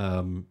list.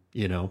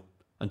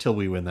 Until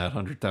we win that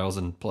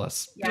 100,000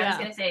 plus. Yeah, I was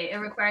gonna say it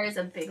requires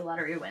a big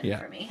lottery win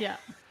for me. Yeah.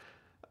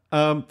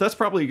 That's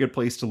probably a good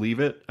place to leave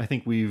it. I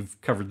think we've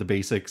covered the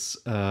basics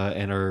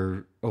and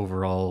our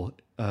overall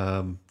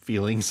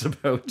feelings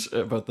about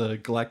the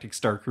Galactic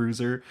Star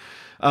Cruiser.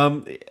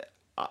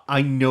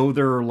 I know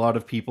there are a lot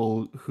of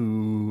people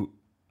who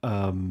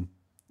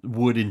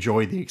would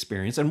enjoy the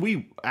experience, and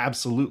we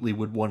absolutely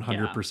would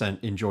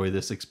 100% enjoy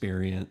this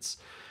experience.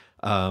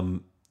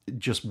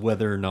 Just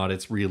whether or not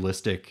it's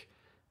realistic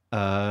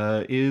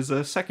is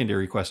a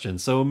secondary question.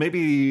 So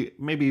maybe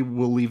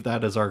we'll leave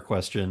that as our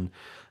question.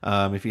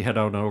 If you head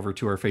on over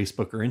to our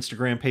Facebook or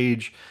Instagram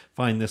page,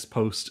 find this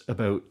post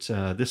about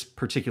this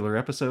particular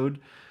episode,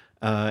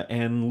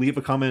 and leave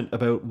a comment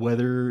about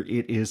whether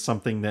it is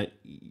something that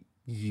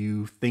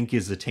you think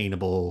is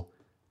attainable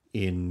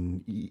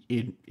in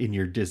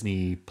your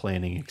Disney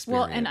planning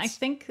experience. Well, and I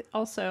think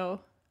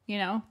also,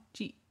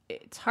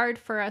 it's hard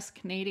for us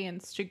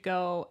Canadians to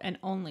go and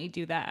only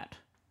do that.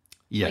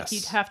 Yes. Like,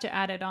 you'd have to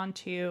add it on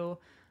to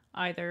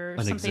either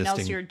something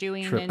else you're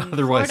doing trip. in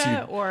Otherwise,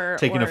 Florida or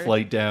taking a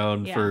flight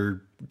down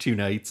for 2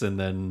 nights and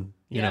then,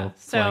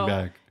 flying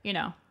back.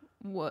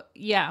 What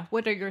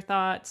are your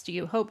thoughts? Do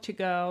you hope to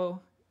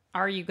go?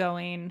 Are you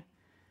going?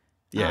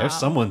 Yeah, if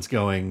someone's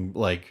going,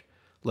 like,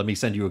 let me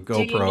send you a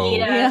GoPro. Do you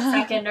need a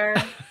seconder?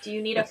 Do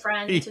you need a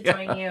friend to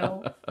join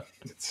you?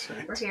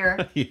 We're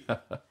here.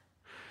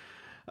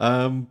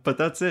 But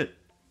that's it.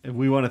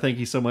 We want to thank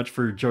you so much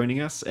for joining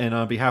us. And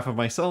on behalf of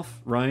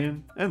myself,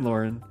 Ryan and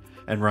Lauren,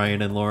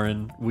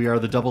 we are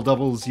the Double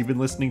Doubles. You've been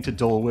listening to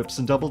Dole Whips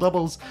and Double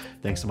Doubles.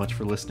 Thanks so much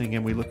for listening,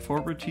 and we look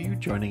forward to you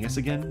joining us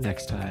again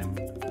next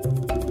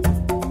time.